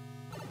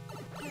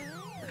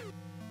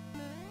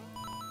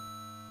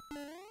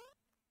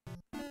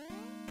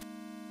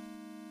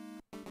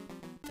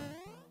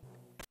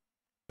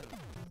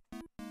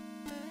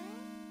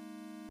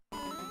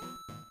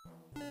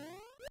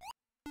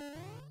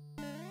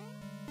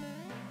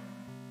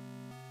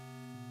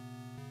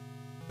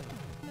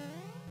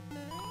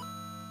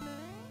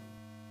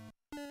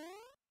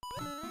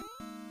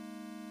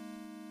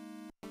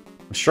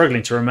 I'm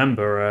struggling to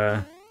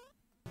remember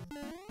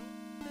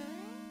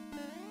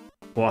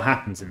what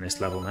happens in this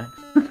level now.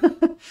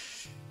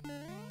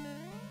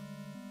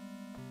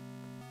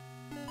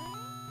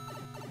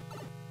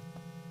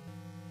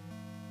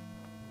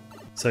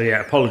 So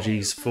yeah,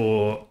 apologies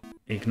for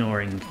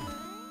ignoring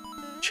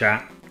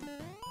chat.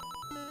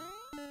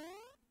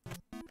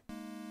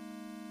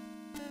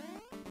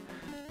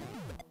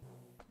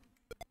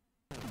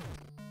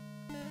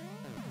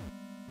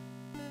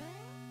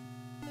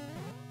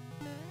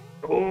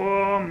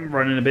 Oh, I'm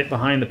running a bit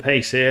behind the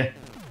pace here.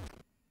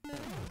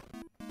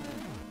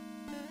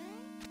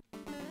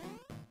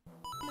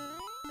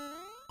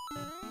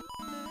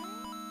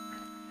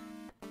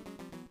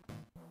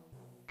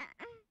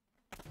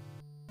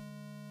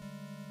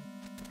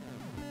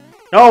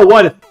 Oh,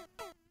 why the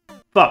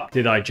fuck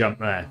did I jump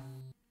there?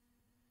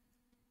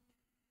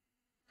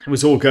 It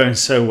was all going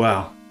so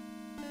well.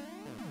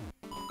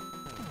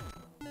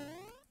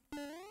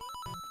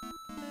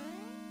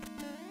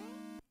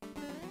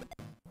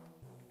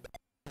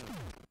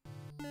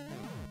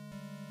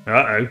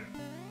 Uh-oh.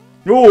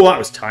 Oh, that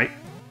was tight.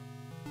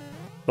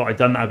 Thought I'd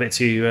done that a bit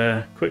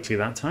too quickly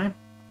that time.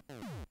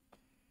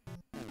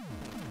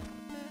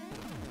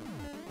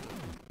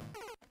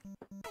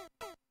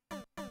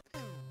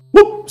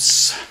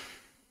 Whoops!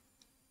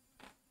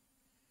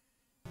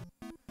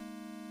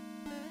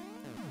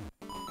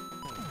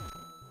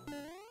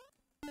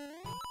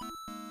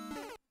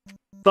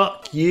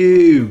 Fuck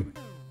you!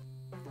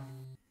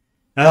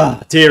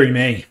 Ah, dearie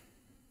me.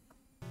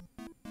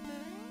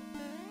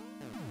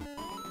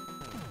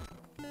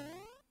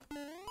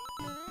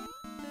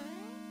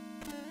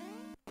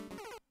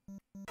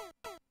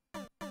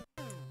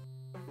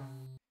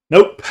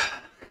 Nope.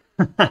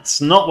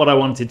 That's not what I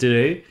wanted to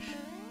do.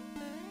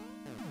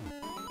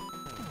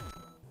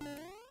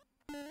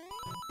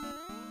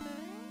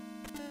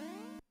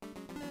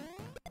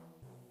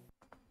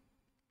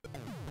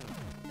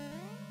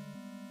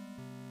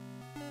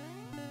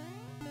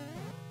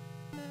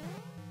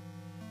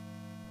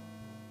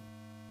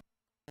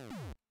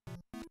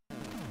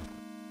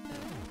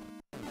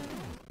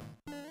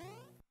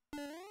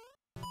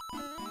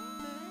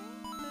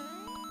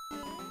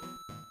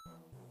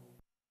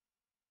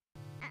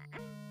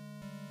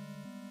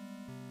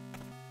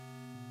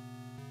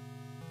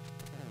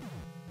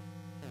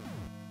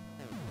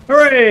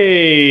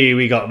 Hooray!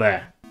 We got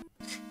there.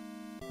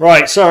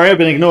 Right, sorry, I've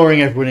been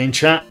ignoring everyone in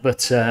chat,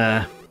 but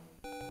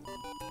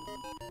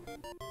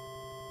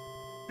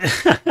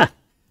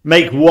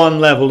make one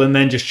level and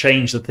then just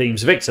change the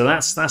themes. Victor,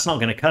 that's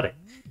not going to cut it.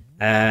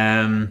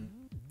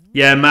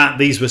 Yeah, Matt,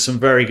 these were some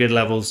very good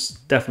levels.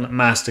 Definite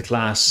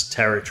masterclass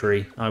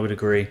territory, I would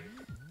agree.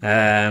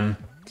 Yeah,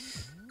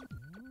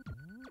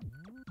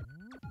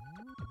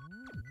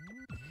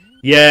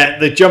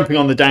 the jumping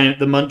on the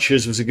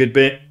munchers was a good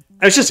bit.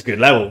 It was just a good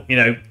level, you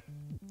know.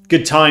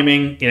 Good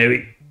timing, you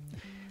know.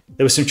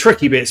 There were some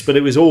tricky bits, but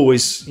it was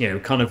always, you know,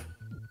 kind of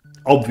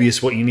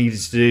obvious what you needed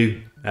to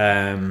do.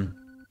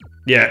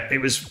 Yeah, it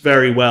was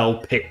very well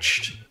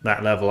pitched,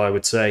 that level, I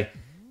would say.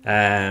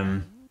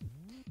 Peds,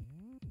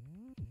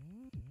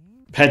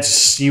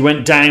 you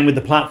went down with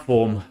the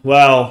platform.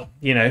 Well,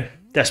 you know,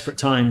 desperate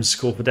times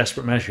call for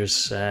desperate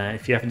measures.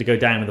 If you happen to go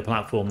down with the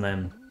platform,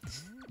 then,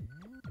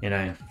 you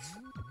know,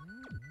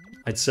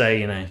 I'd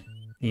say, you know,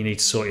 you need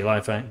to sort your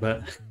life out,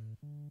 but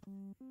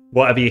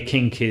whatever your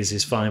kink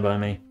is fine by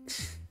me.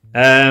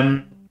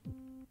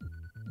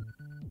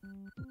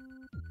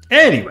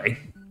 Anyway,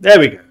 there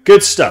we go.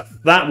 Good stuff.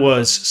 That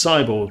was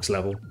Cyborg's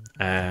level.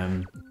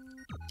 And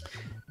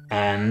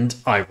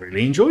I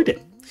really enjoyed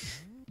it.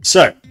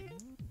 So,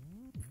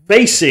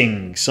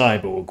 facing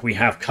Cyborg, we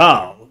have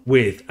Carl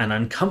with an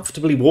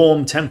uncomfortably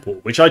warm temple,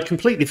 which I'd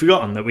completely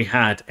forgotten that we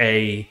had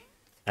a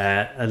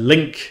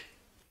Link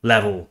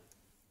level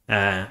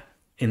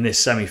in this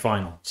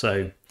semi-final.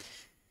 So,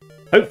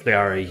 hopefully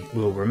Ari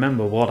will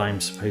remember what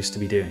I'm supposed to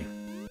be doing.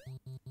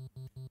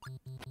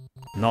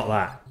 Not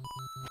that.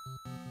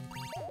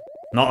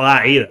 Not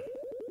that either.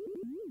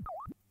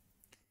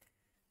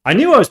 I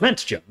knew I was meant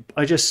to jump.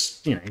 I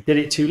just, you know, did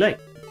it too late.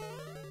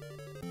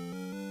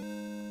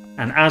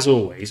 And as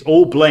always,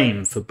 all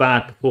blame for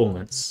bad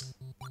performance.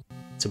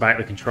 It's about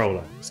the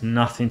controller. It's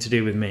nothing to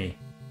do with me.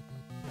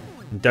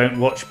 And don't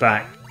watch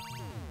back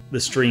the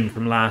stream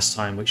from last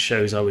time, which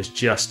shows I was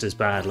just as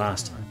bad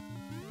last time.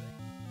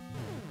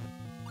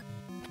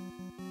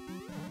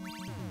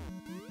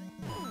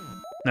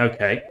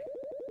 Okay.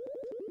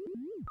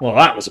 Well,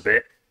 that was a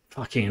bit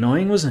fucking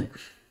annoying, wasn't it?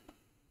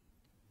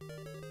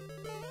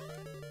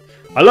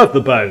 I love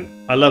the bow.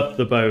 I love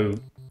the bow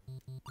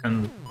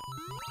and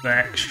the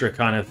extra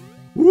kind of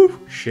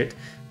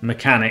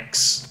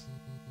mechanics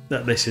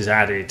that this has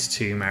added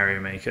to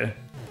Mario Maker.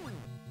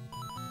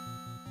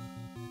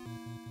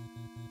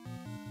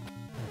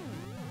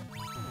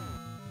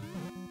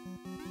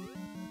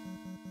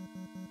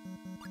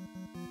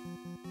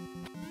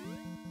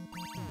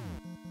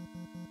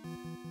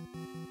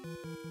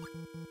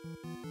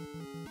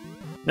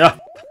 Oh,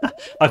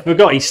 I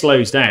forgot he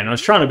slows down. I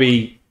was trying to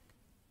be...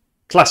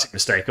 Classic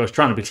mistake. I was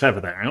trying to be clever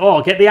there. Oh,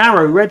 I'll get the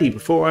arrow ready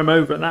before I'm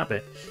over at that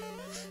bit.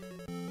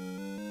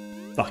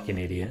 Fucking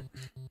idiot.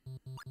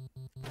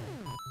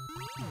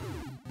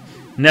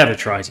 Never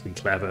try to be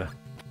clever.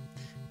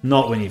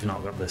 Not when you've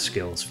not got the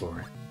skills for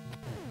it.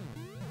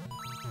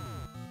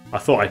 I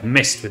thought I'd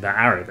missed with that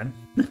arrow then.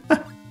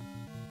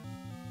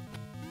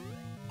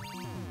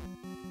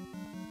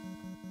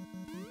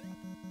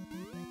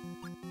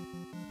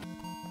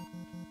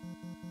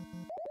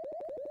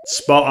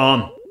 Spot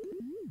on.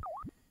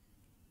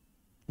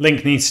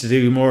 Link needs to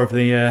do more of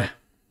the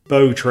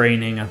bow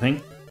training, I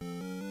think.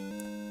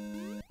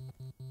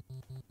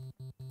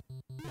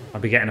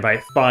 I'd be getting about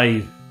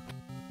 5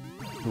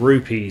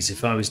 rupees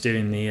if I was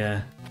doing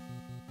the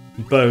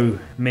bow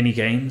mini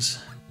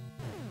games.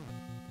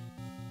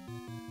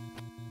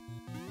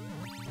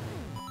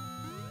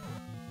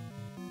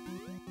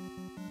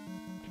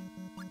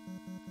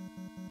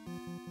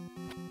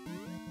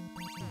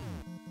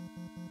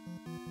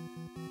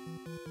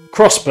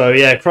 Crossbow,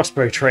 yeah,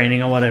 crossbow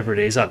training or whatever it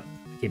is.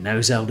 You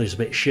know, Zelda's a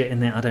bit shit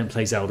in it. I don't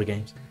play Zelda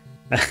games.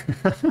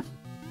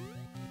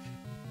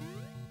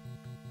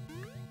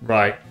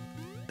 Right.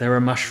 There are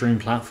mushroom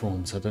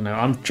platforms. I don't know.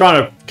 I'm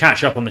trying to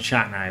catch up on the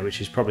chat now, which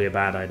is probably a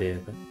bad idea.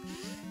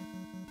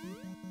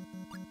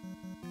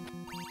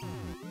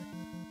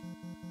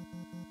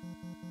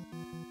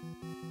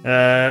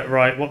 But...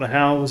 right, what the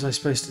hell was I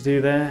supposed to do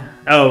there?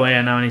 Oh,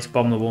 yeah, now I need to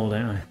bomb the wall,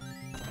 don't I?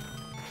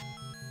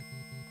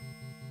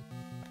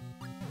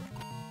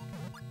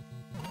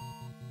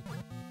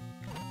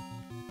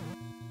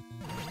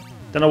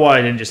 Don't know why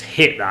I didn't just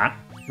hit that,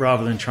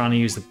 rather than trying to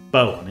use the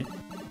bow on it.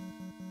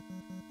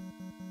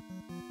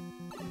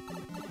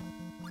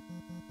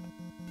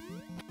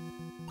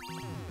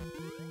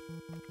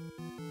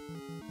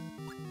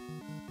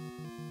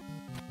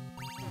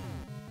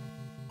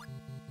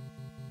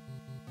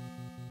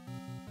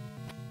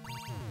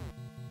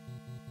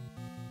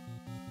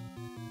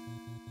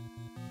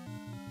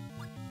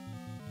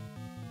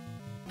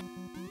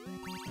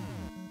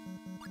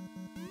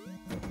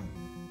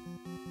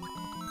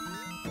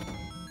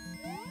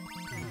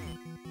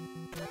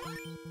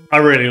 I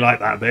really like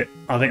that bit.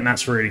 I think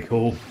that's really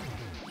cool.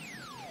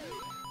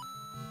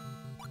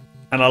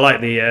 And I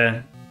like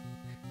the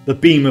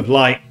beam of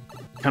light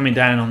coming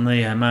down on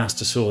the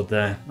Master Sword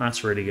there.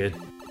 That's really good.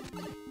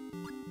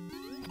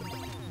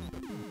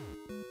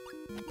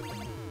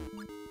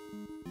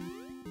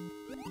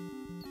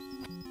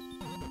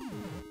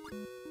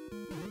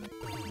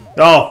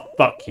 Oh,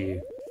 fuck you.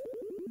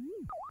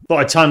 Thought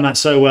I timed that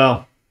so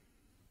well.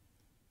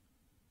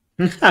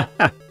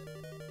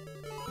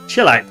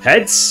 Chill out,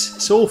 Peds.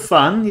 It's all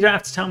fun. You don't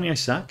have to tell me I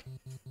suck.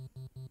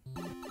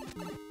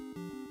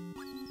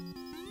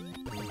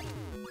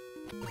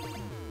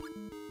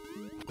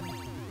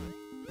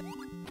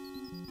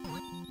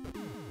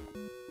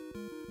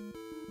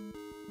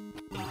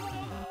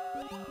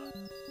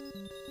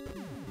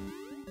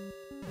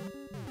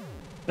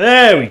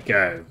 There we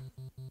go.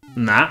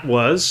 And that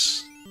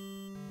was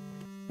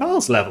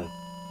Carl's level.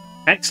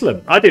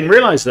 Excellent. I didn't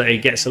realise that he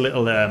gets a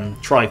little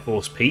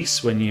Triforce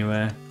piece when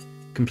you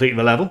complete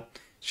the level.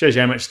 Shows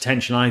you how much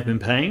attention I've been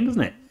paying,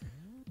 doesn't it?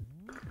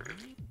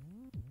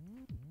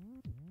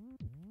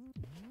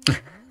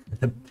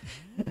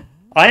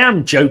 I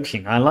am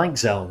joking. I like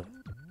Zelda.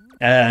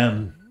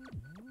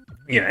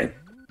 You know,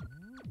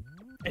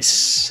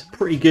 it's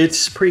pretty good.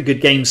 It's a pretty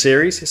good game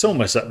series. It's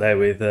almost up there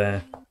with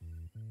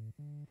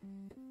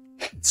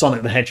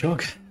Sonic the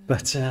Hedgehog.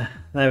 But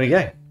there we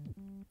go.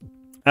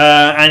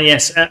 And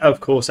yes, of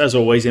course, as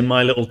always, in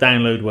my little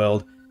download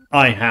world,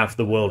 I have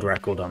the world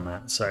record on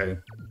that. So,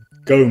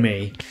 go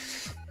me.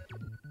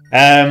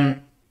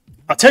 I'll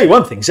tell you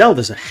one thing.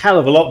 Zelda's a hell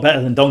of a lot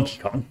better than Donkey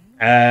Kong.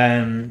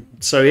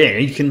 So, yeah,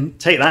 you can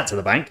take that to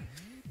the bank.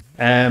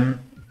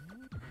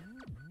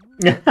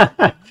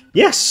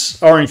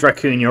 Yes, Orange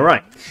Raccoon, you're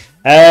right.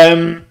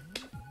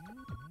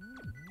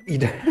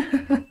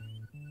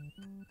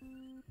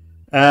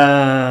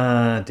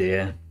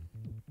 Dear.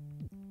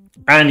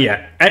 And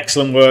yeah,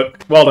 excellent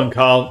work. Well done,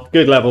 Carl.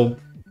 Good level.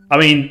 I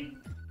mean,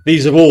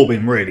 these have all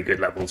been really good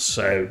levels.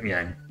 So, you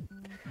know,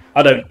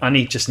 I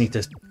just need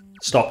to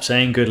stop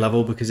saying good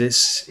level because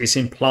it's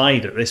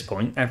implied at this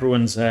point.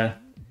 Everyone's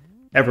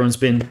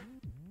been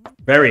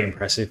very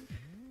impressive.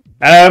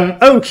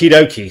 Okie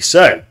dokie.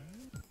 So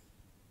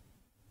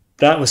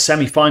that was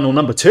semi-final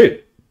number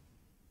 2.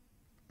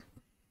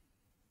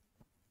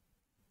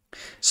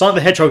 Sonic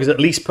the Hedgehog has at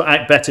least put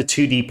out better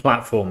 2D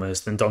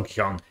platformers than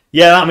Donkey Kong.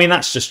 Yeah, I mean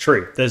that's just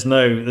true. There's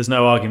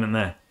no argument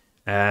there.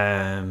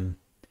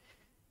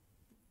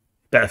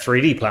 Better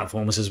 3D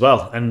platformers as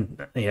well,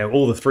 and you know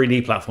all the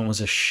 3D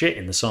platformers are shit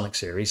in the Sonic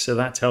series. So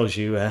that tells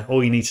you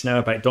all you need to know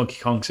about Donkey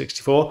Kong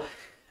 64.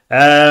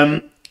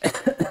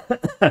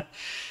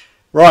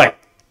 Right.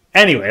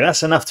 Anyway,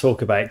 that's enough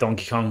talk about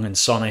Donkey Kong and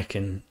Sonic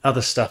and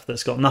other stuff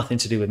that's got nothing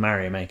to do with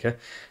Mario Maker.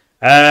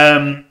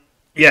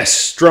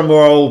 Yes, drum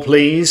roll,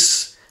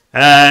 please.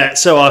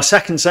 So our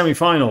second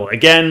semi-final.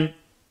 Again,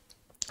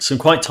 some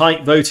quite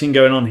tight voting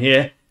going on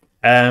here.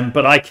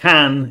 But I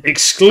can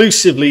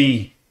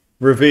exclusively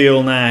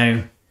reveal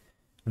now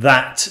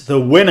that the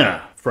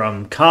winner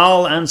from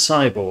Carl and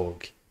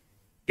Cyborg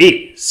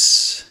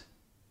is...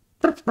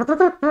 I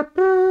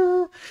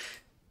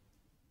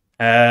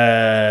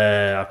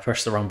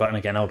pressed the wrong button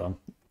again. Hold on.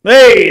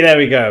 Hey, there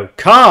we go.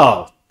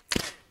 Carl.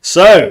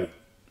 So,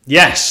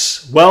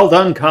 yes. Well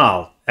done,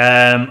 Carl.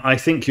 I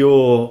think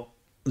your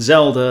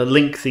Zelda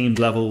Link-themed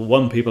level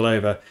won people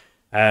over.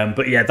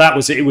 But yeah,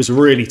 it was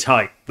really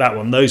tight, that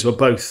one. Those were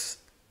both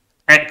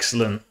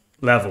excellent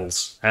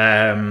levels.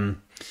 So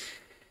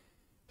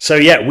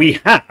yeah, we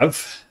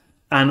have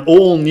an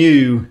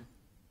all-new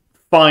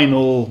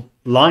final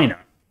lineup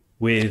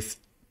with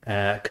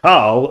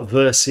Carl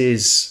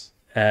versus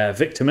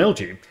Victor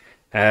Mildew,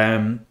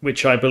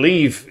 which I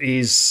believe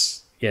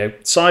is, you know,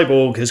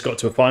 Cyborg has got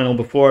to a final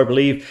before, I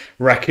believe.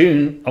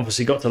 Raccoon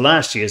obviously got to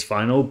last year's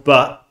final,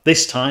 but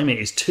this time it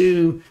is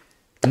 2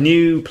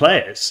 new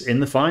players in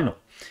the final.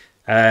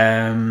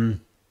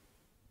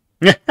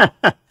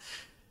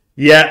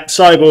 Yeah,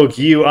 Cyborg,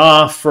 you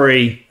are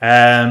free.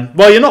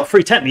 Well, you're not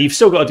free technically. You've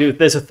still got to do.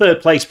 There's a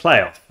 3rd place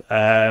playoff.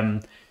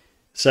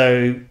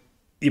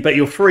 But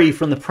you're free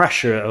from the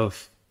pressure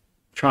of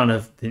trying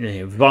to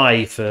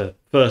vie for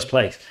 1st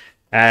place.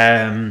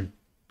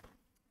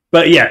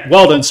 But yeah,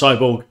 well done,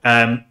 Cyborg.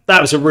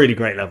 That was a really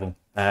great level.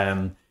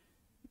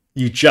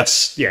 You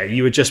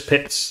were just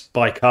pipped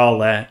by Carl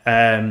there.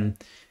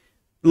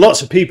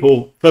 Lots of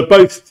people for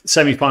both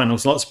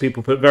semi-finals. Lots of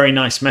people put very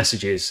nice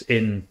messages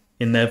in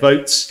their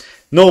votes.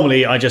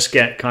 Normally, I just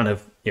get kind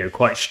of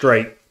quite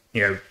straight.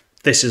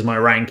 This is my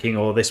ranking,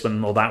 or this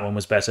one or that one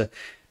was better.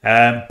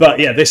 But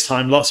yeah, this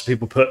time lots of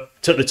people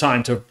took the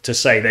time to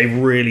say they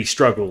really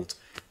struggled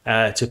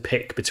to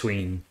pick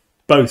between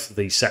both of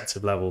these sets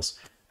of levels.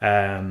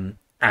 And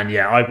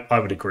yeah, I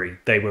would agree.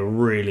 They were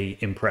really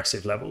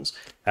impressive levels.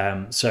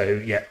 So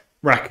yeah,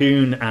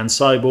 Raccoon and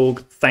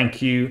Cyborg,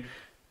 thank you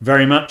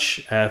very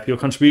much for your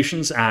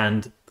contributions,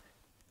 and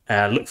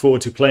look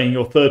forward to playing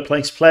your 3rd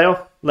place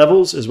playoff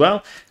levels as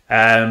well.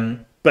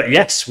 But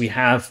yes, we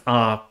have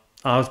our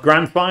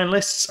grand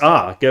finalists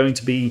are going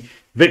to be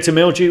Victor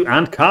Mildew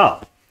and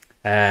Carl.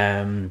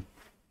 Game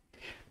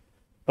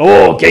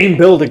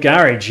Builder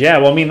Garage. Yeah,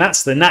 well, I mean,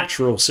 that's the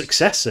natural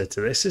successor to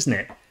this, isn't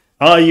it?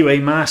 Are you a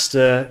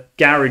master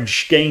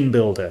garage game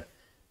builder?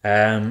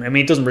 I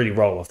mean, it doesn't really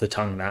roll off the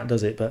tongue, that,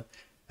 does it? But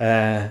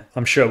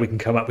I'm sure we can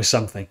come up with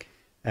something.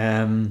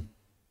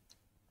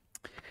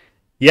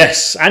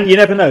 Yes, and you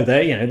never know.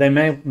 They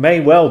may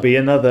well be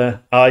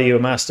another Are You a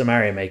Master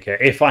Mario Maker?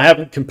 If I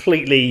haven't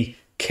completely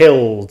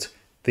killed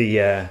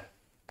the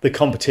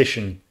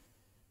competition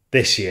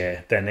this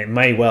year, then it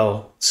may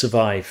well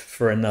survive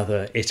for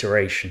another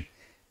iteration.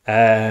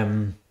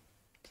 Give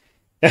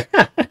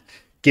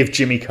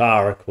Jimmy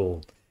Carr a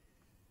call.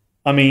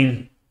 I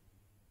mean,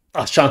 I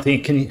was trying to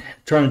think, can you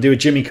try and do a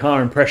Jimmy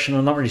Carr impression?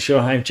 I'm not really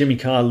sure how Jimmy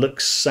Carr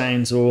looks,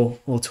 sounds, or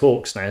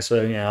talks now,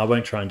 so yeah, I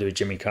won't try and do a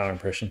Jimmy Carr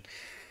impression.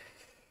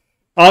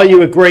 Are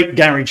you a great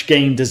garage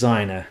game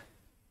designer?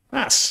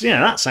 That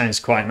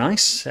sounds quite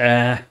nice.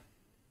 But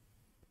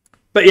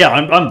yeah,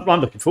 I'm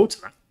looking forward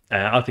to that.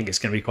 I think it's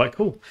going to be quite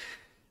cool.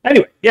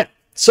 Anyway, yeah.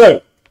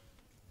 So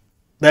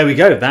there we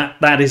go.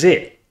 That is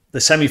it.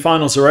 The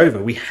semi-finals are over.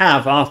 We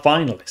have our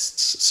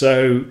finalists.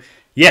 So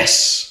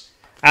yes,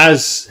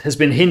 as has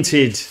been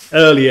hinted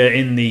earlier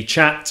in the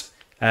chat,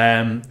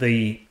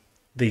 the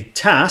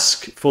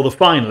task for the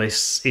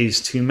finalists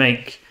is to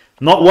make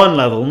not one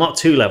level, not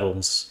two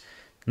levels,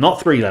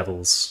 not 3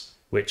 levels,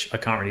 which I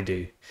can't really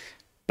do,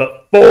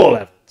 but 4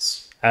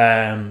 levels.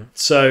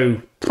 So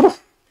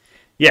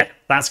yeah,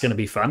 that's going to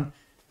be fun.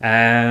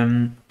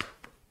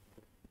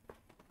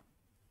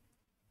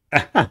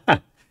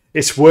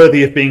 It's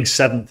worthy of being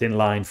 7th in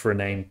line for a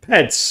name.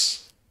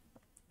 Peds.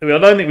 I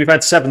don't think we've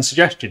had 7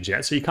 suggestions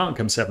yet, so you can't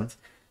come 7th.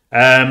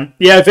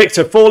 Yeah,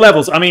 Victor, 4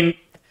 levels. I mean,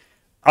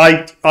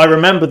 I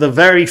remember the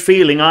very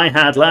feeling I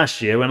had last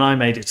year when I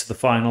made it to the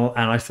final,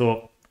 and I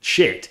thought,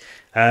 shit.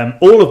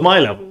 All of my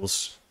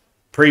levels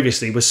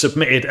previously were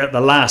submitted at the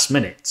last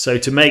minute. So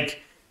to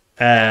make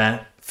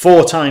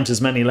 4 times as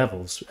many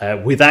levels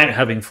without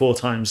having 4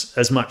 times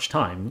as much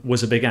time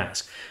was a big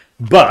ask.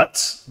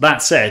 But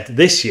that said,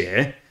 this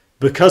year,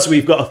 because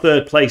we've got a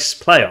 3rd place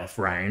playoff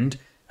round,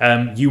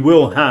 you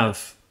will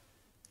have,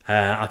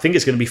 I think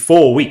it's going to be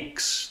 4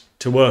 weeks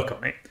to work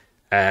on it.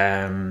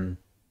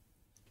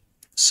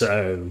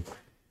 So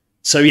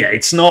yeah,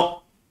 it's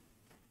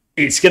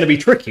going to be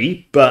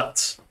tricky,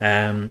 but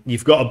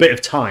you've got a bit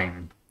of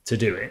time to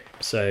do it.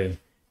 So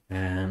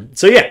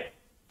yeah,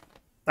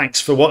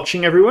 thanks for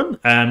watching, everyone.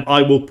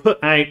 I will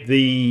put out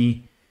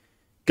the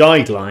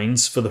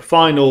guidelines for the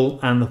final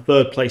and the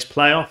 3rd place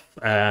playoff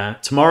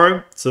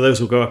tomorrow, so those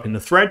will go up in the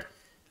thread.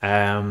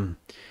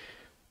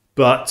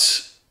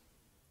 But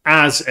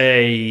as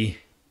anyone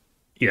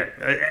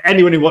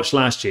who watched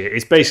last year,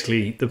 it's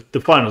basically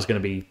the final is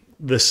going to be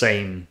the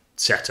same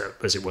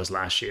setup as it was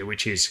last year,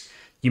 which is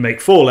you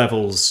make 4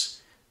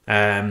 levels.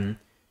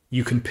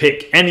 You can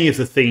pick any of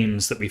the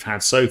themes that we've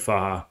had so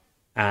far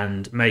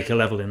and make a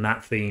level in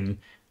that theme.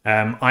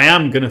 I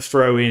am going to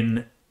throw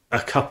in a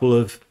couple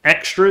of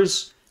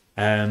extras,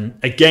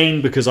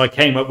 again, because I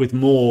came up with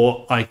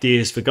more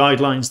ideas for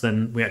guidelines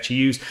than we actually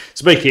use.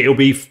 So basically, it'll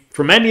be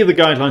from any of the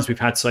guidelines we've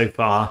had so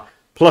far,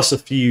 plus a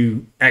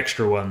few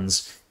extra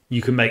ones.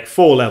 You can make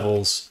 4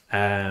 levels,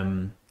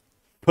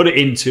 put it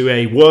into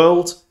a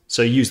world,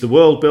 so use the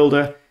world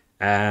builder,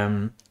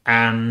 and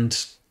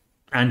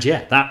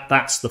yeah,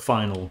 that's the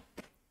final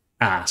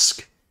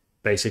ask,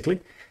 basically.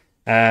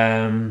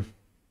 I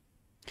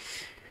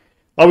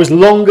was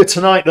longer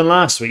tonight than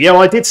last week. Yeah,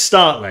 well, I did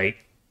start late.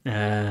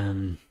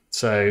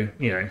 So,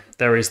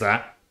 there is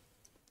that.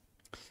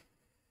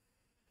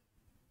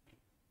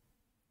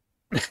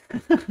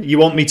 You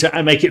want me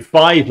to make it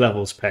 5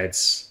 levels,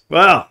 Peds?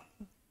 Well,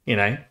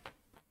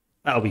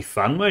 that'll be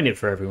fun, won't it,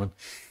 for everyone?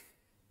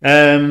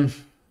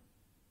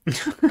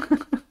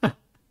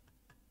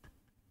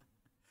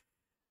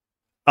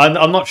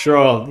 I'm not sure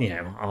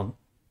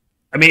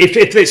I mean, if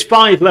it's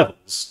 5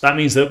 levels, that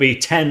means there'll be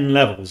 10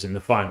 levels in the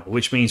final,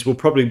 which means we'll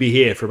probably be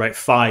here for about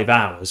 5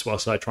 hours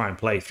whilst I try and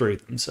play through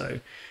them.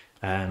 So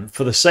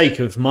for the sake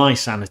of my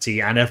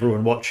sanity and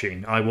everyone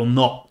watching, I will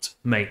not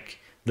make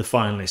the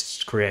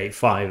finalists create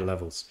 5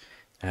 levels.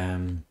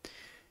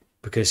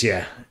 Because,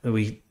 yeah,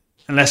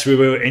 unless we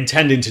were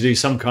intending to do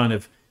some kind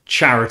of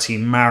charity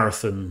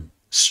marathon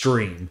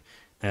stream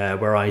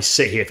where I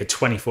sit here for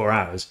 24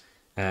 hours,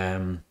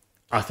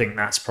 I think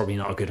that's probably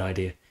not a good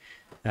idea.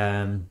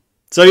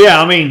 So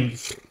yeah, I mean,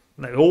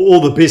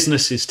 all the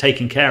business is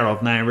taken care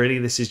of now, really.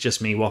 This is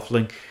just me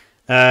waffling.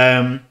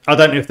 I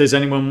don't know if there's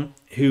anyone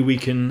who we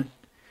can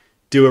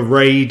do a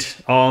raid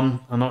on.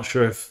 I'm not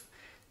sure if,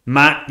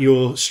 Matt,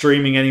 you're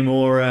streaming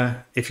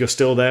anymore, if you're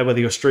still there, whether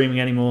you're streaming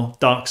anymore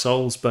Dark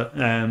Souls. But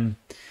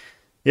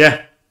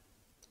yeah,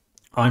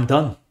 I'm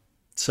done.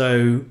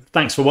 So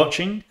thanks for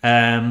watching.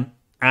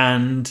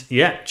 And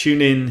yeah,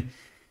 tune in.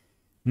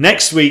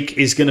 Next week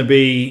is going to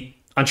be...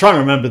 I'm trying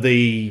to remember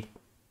the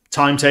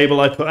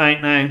timetable I put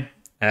out now.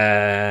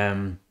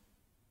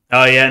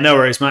 Oh yeah, no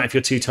worries, Matt. If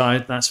you're too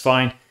tired, that's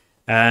fine.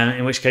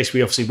 In which case,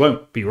 we obviously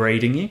won't be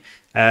raiding you.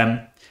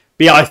 But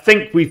yeah, I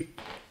think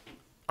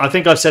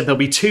I've said there'll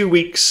be 2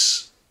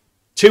 weeks.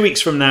 2 weeks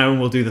from now,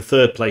 and we'll do the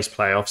 3rd place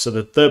playoff. So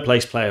the 3rd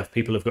place playoff,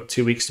 people have got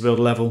 2 weeks to build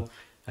a level,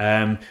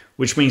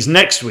 which means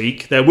next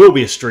week there will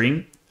be a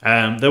stream.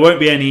 There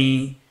won't be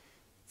any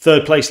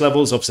 3rd place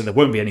levels. Obviously, there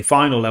won't be any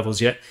final levels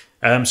yet.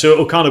 So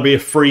it'll kind of be a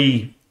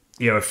free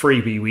a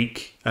freebie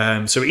week.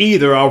 So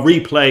either I'll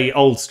replay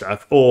old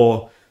stuff,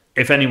 or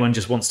if anyone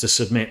just wants to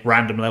submit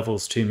random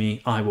levels to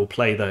me, I will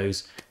play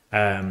those.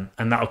 And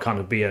that'll kind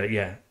of be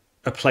a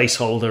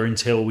placeholder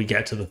until we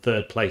get to the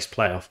third place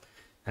playoff.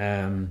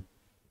 And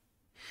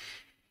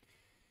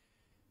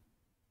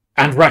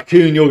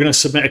Raccoon, you're going to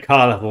submit a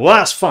car level. Well,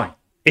 that's fine.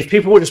 If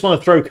people just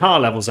want to throw car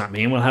levels at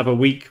me and we'll have a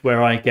week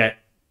where I get,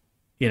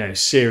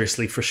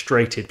 seriously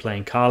frustrated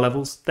playing car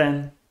levels,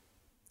 then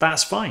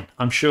that's fine.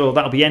 I'm sure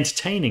that'll be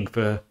entertaining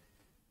for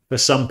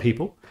some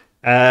people.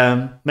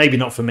 Maybe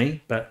not for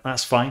me, but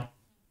that's fine,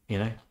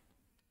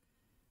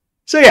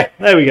 So yeah,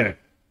 there we go.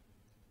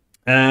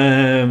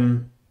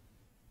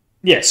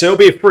 So it'll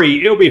be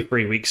a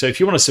free week. So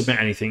if you want to submit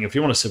anything, if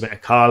you want to submit a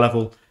car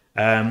level,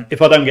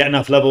 if I don't get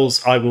enough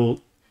levels, I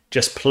will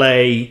just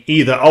play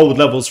either old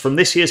levels from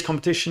this year's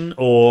competition,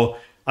 or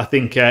I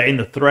think in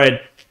the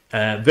thread,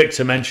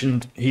 Victor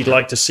mentioned he'd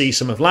like to see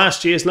some of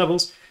last year's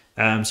levels.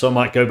 So I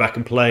might go back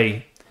and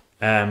play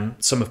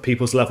some of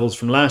people's levels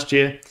from last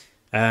year.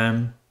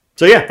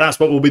 So yeah, that's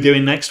what we'll be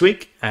doing next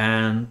week.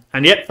 And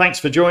yeah, thanks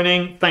for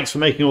joining. Thanks for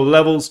making all the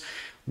levels.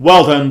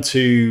 Well done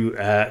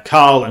to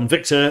Carl and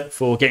Victor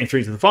for getting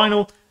through to the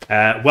final.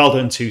 Well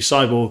done to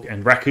Cyborg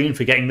and Raccoon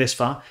for getting this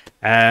far.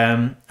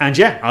 And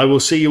yeah, I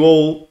will see you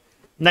all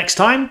next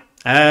time.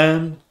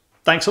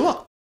 Thanks a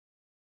lot.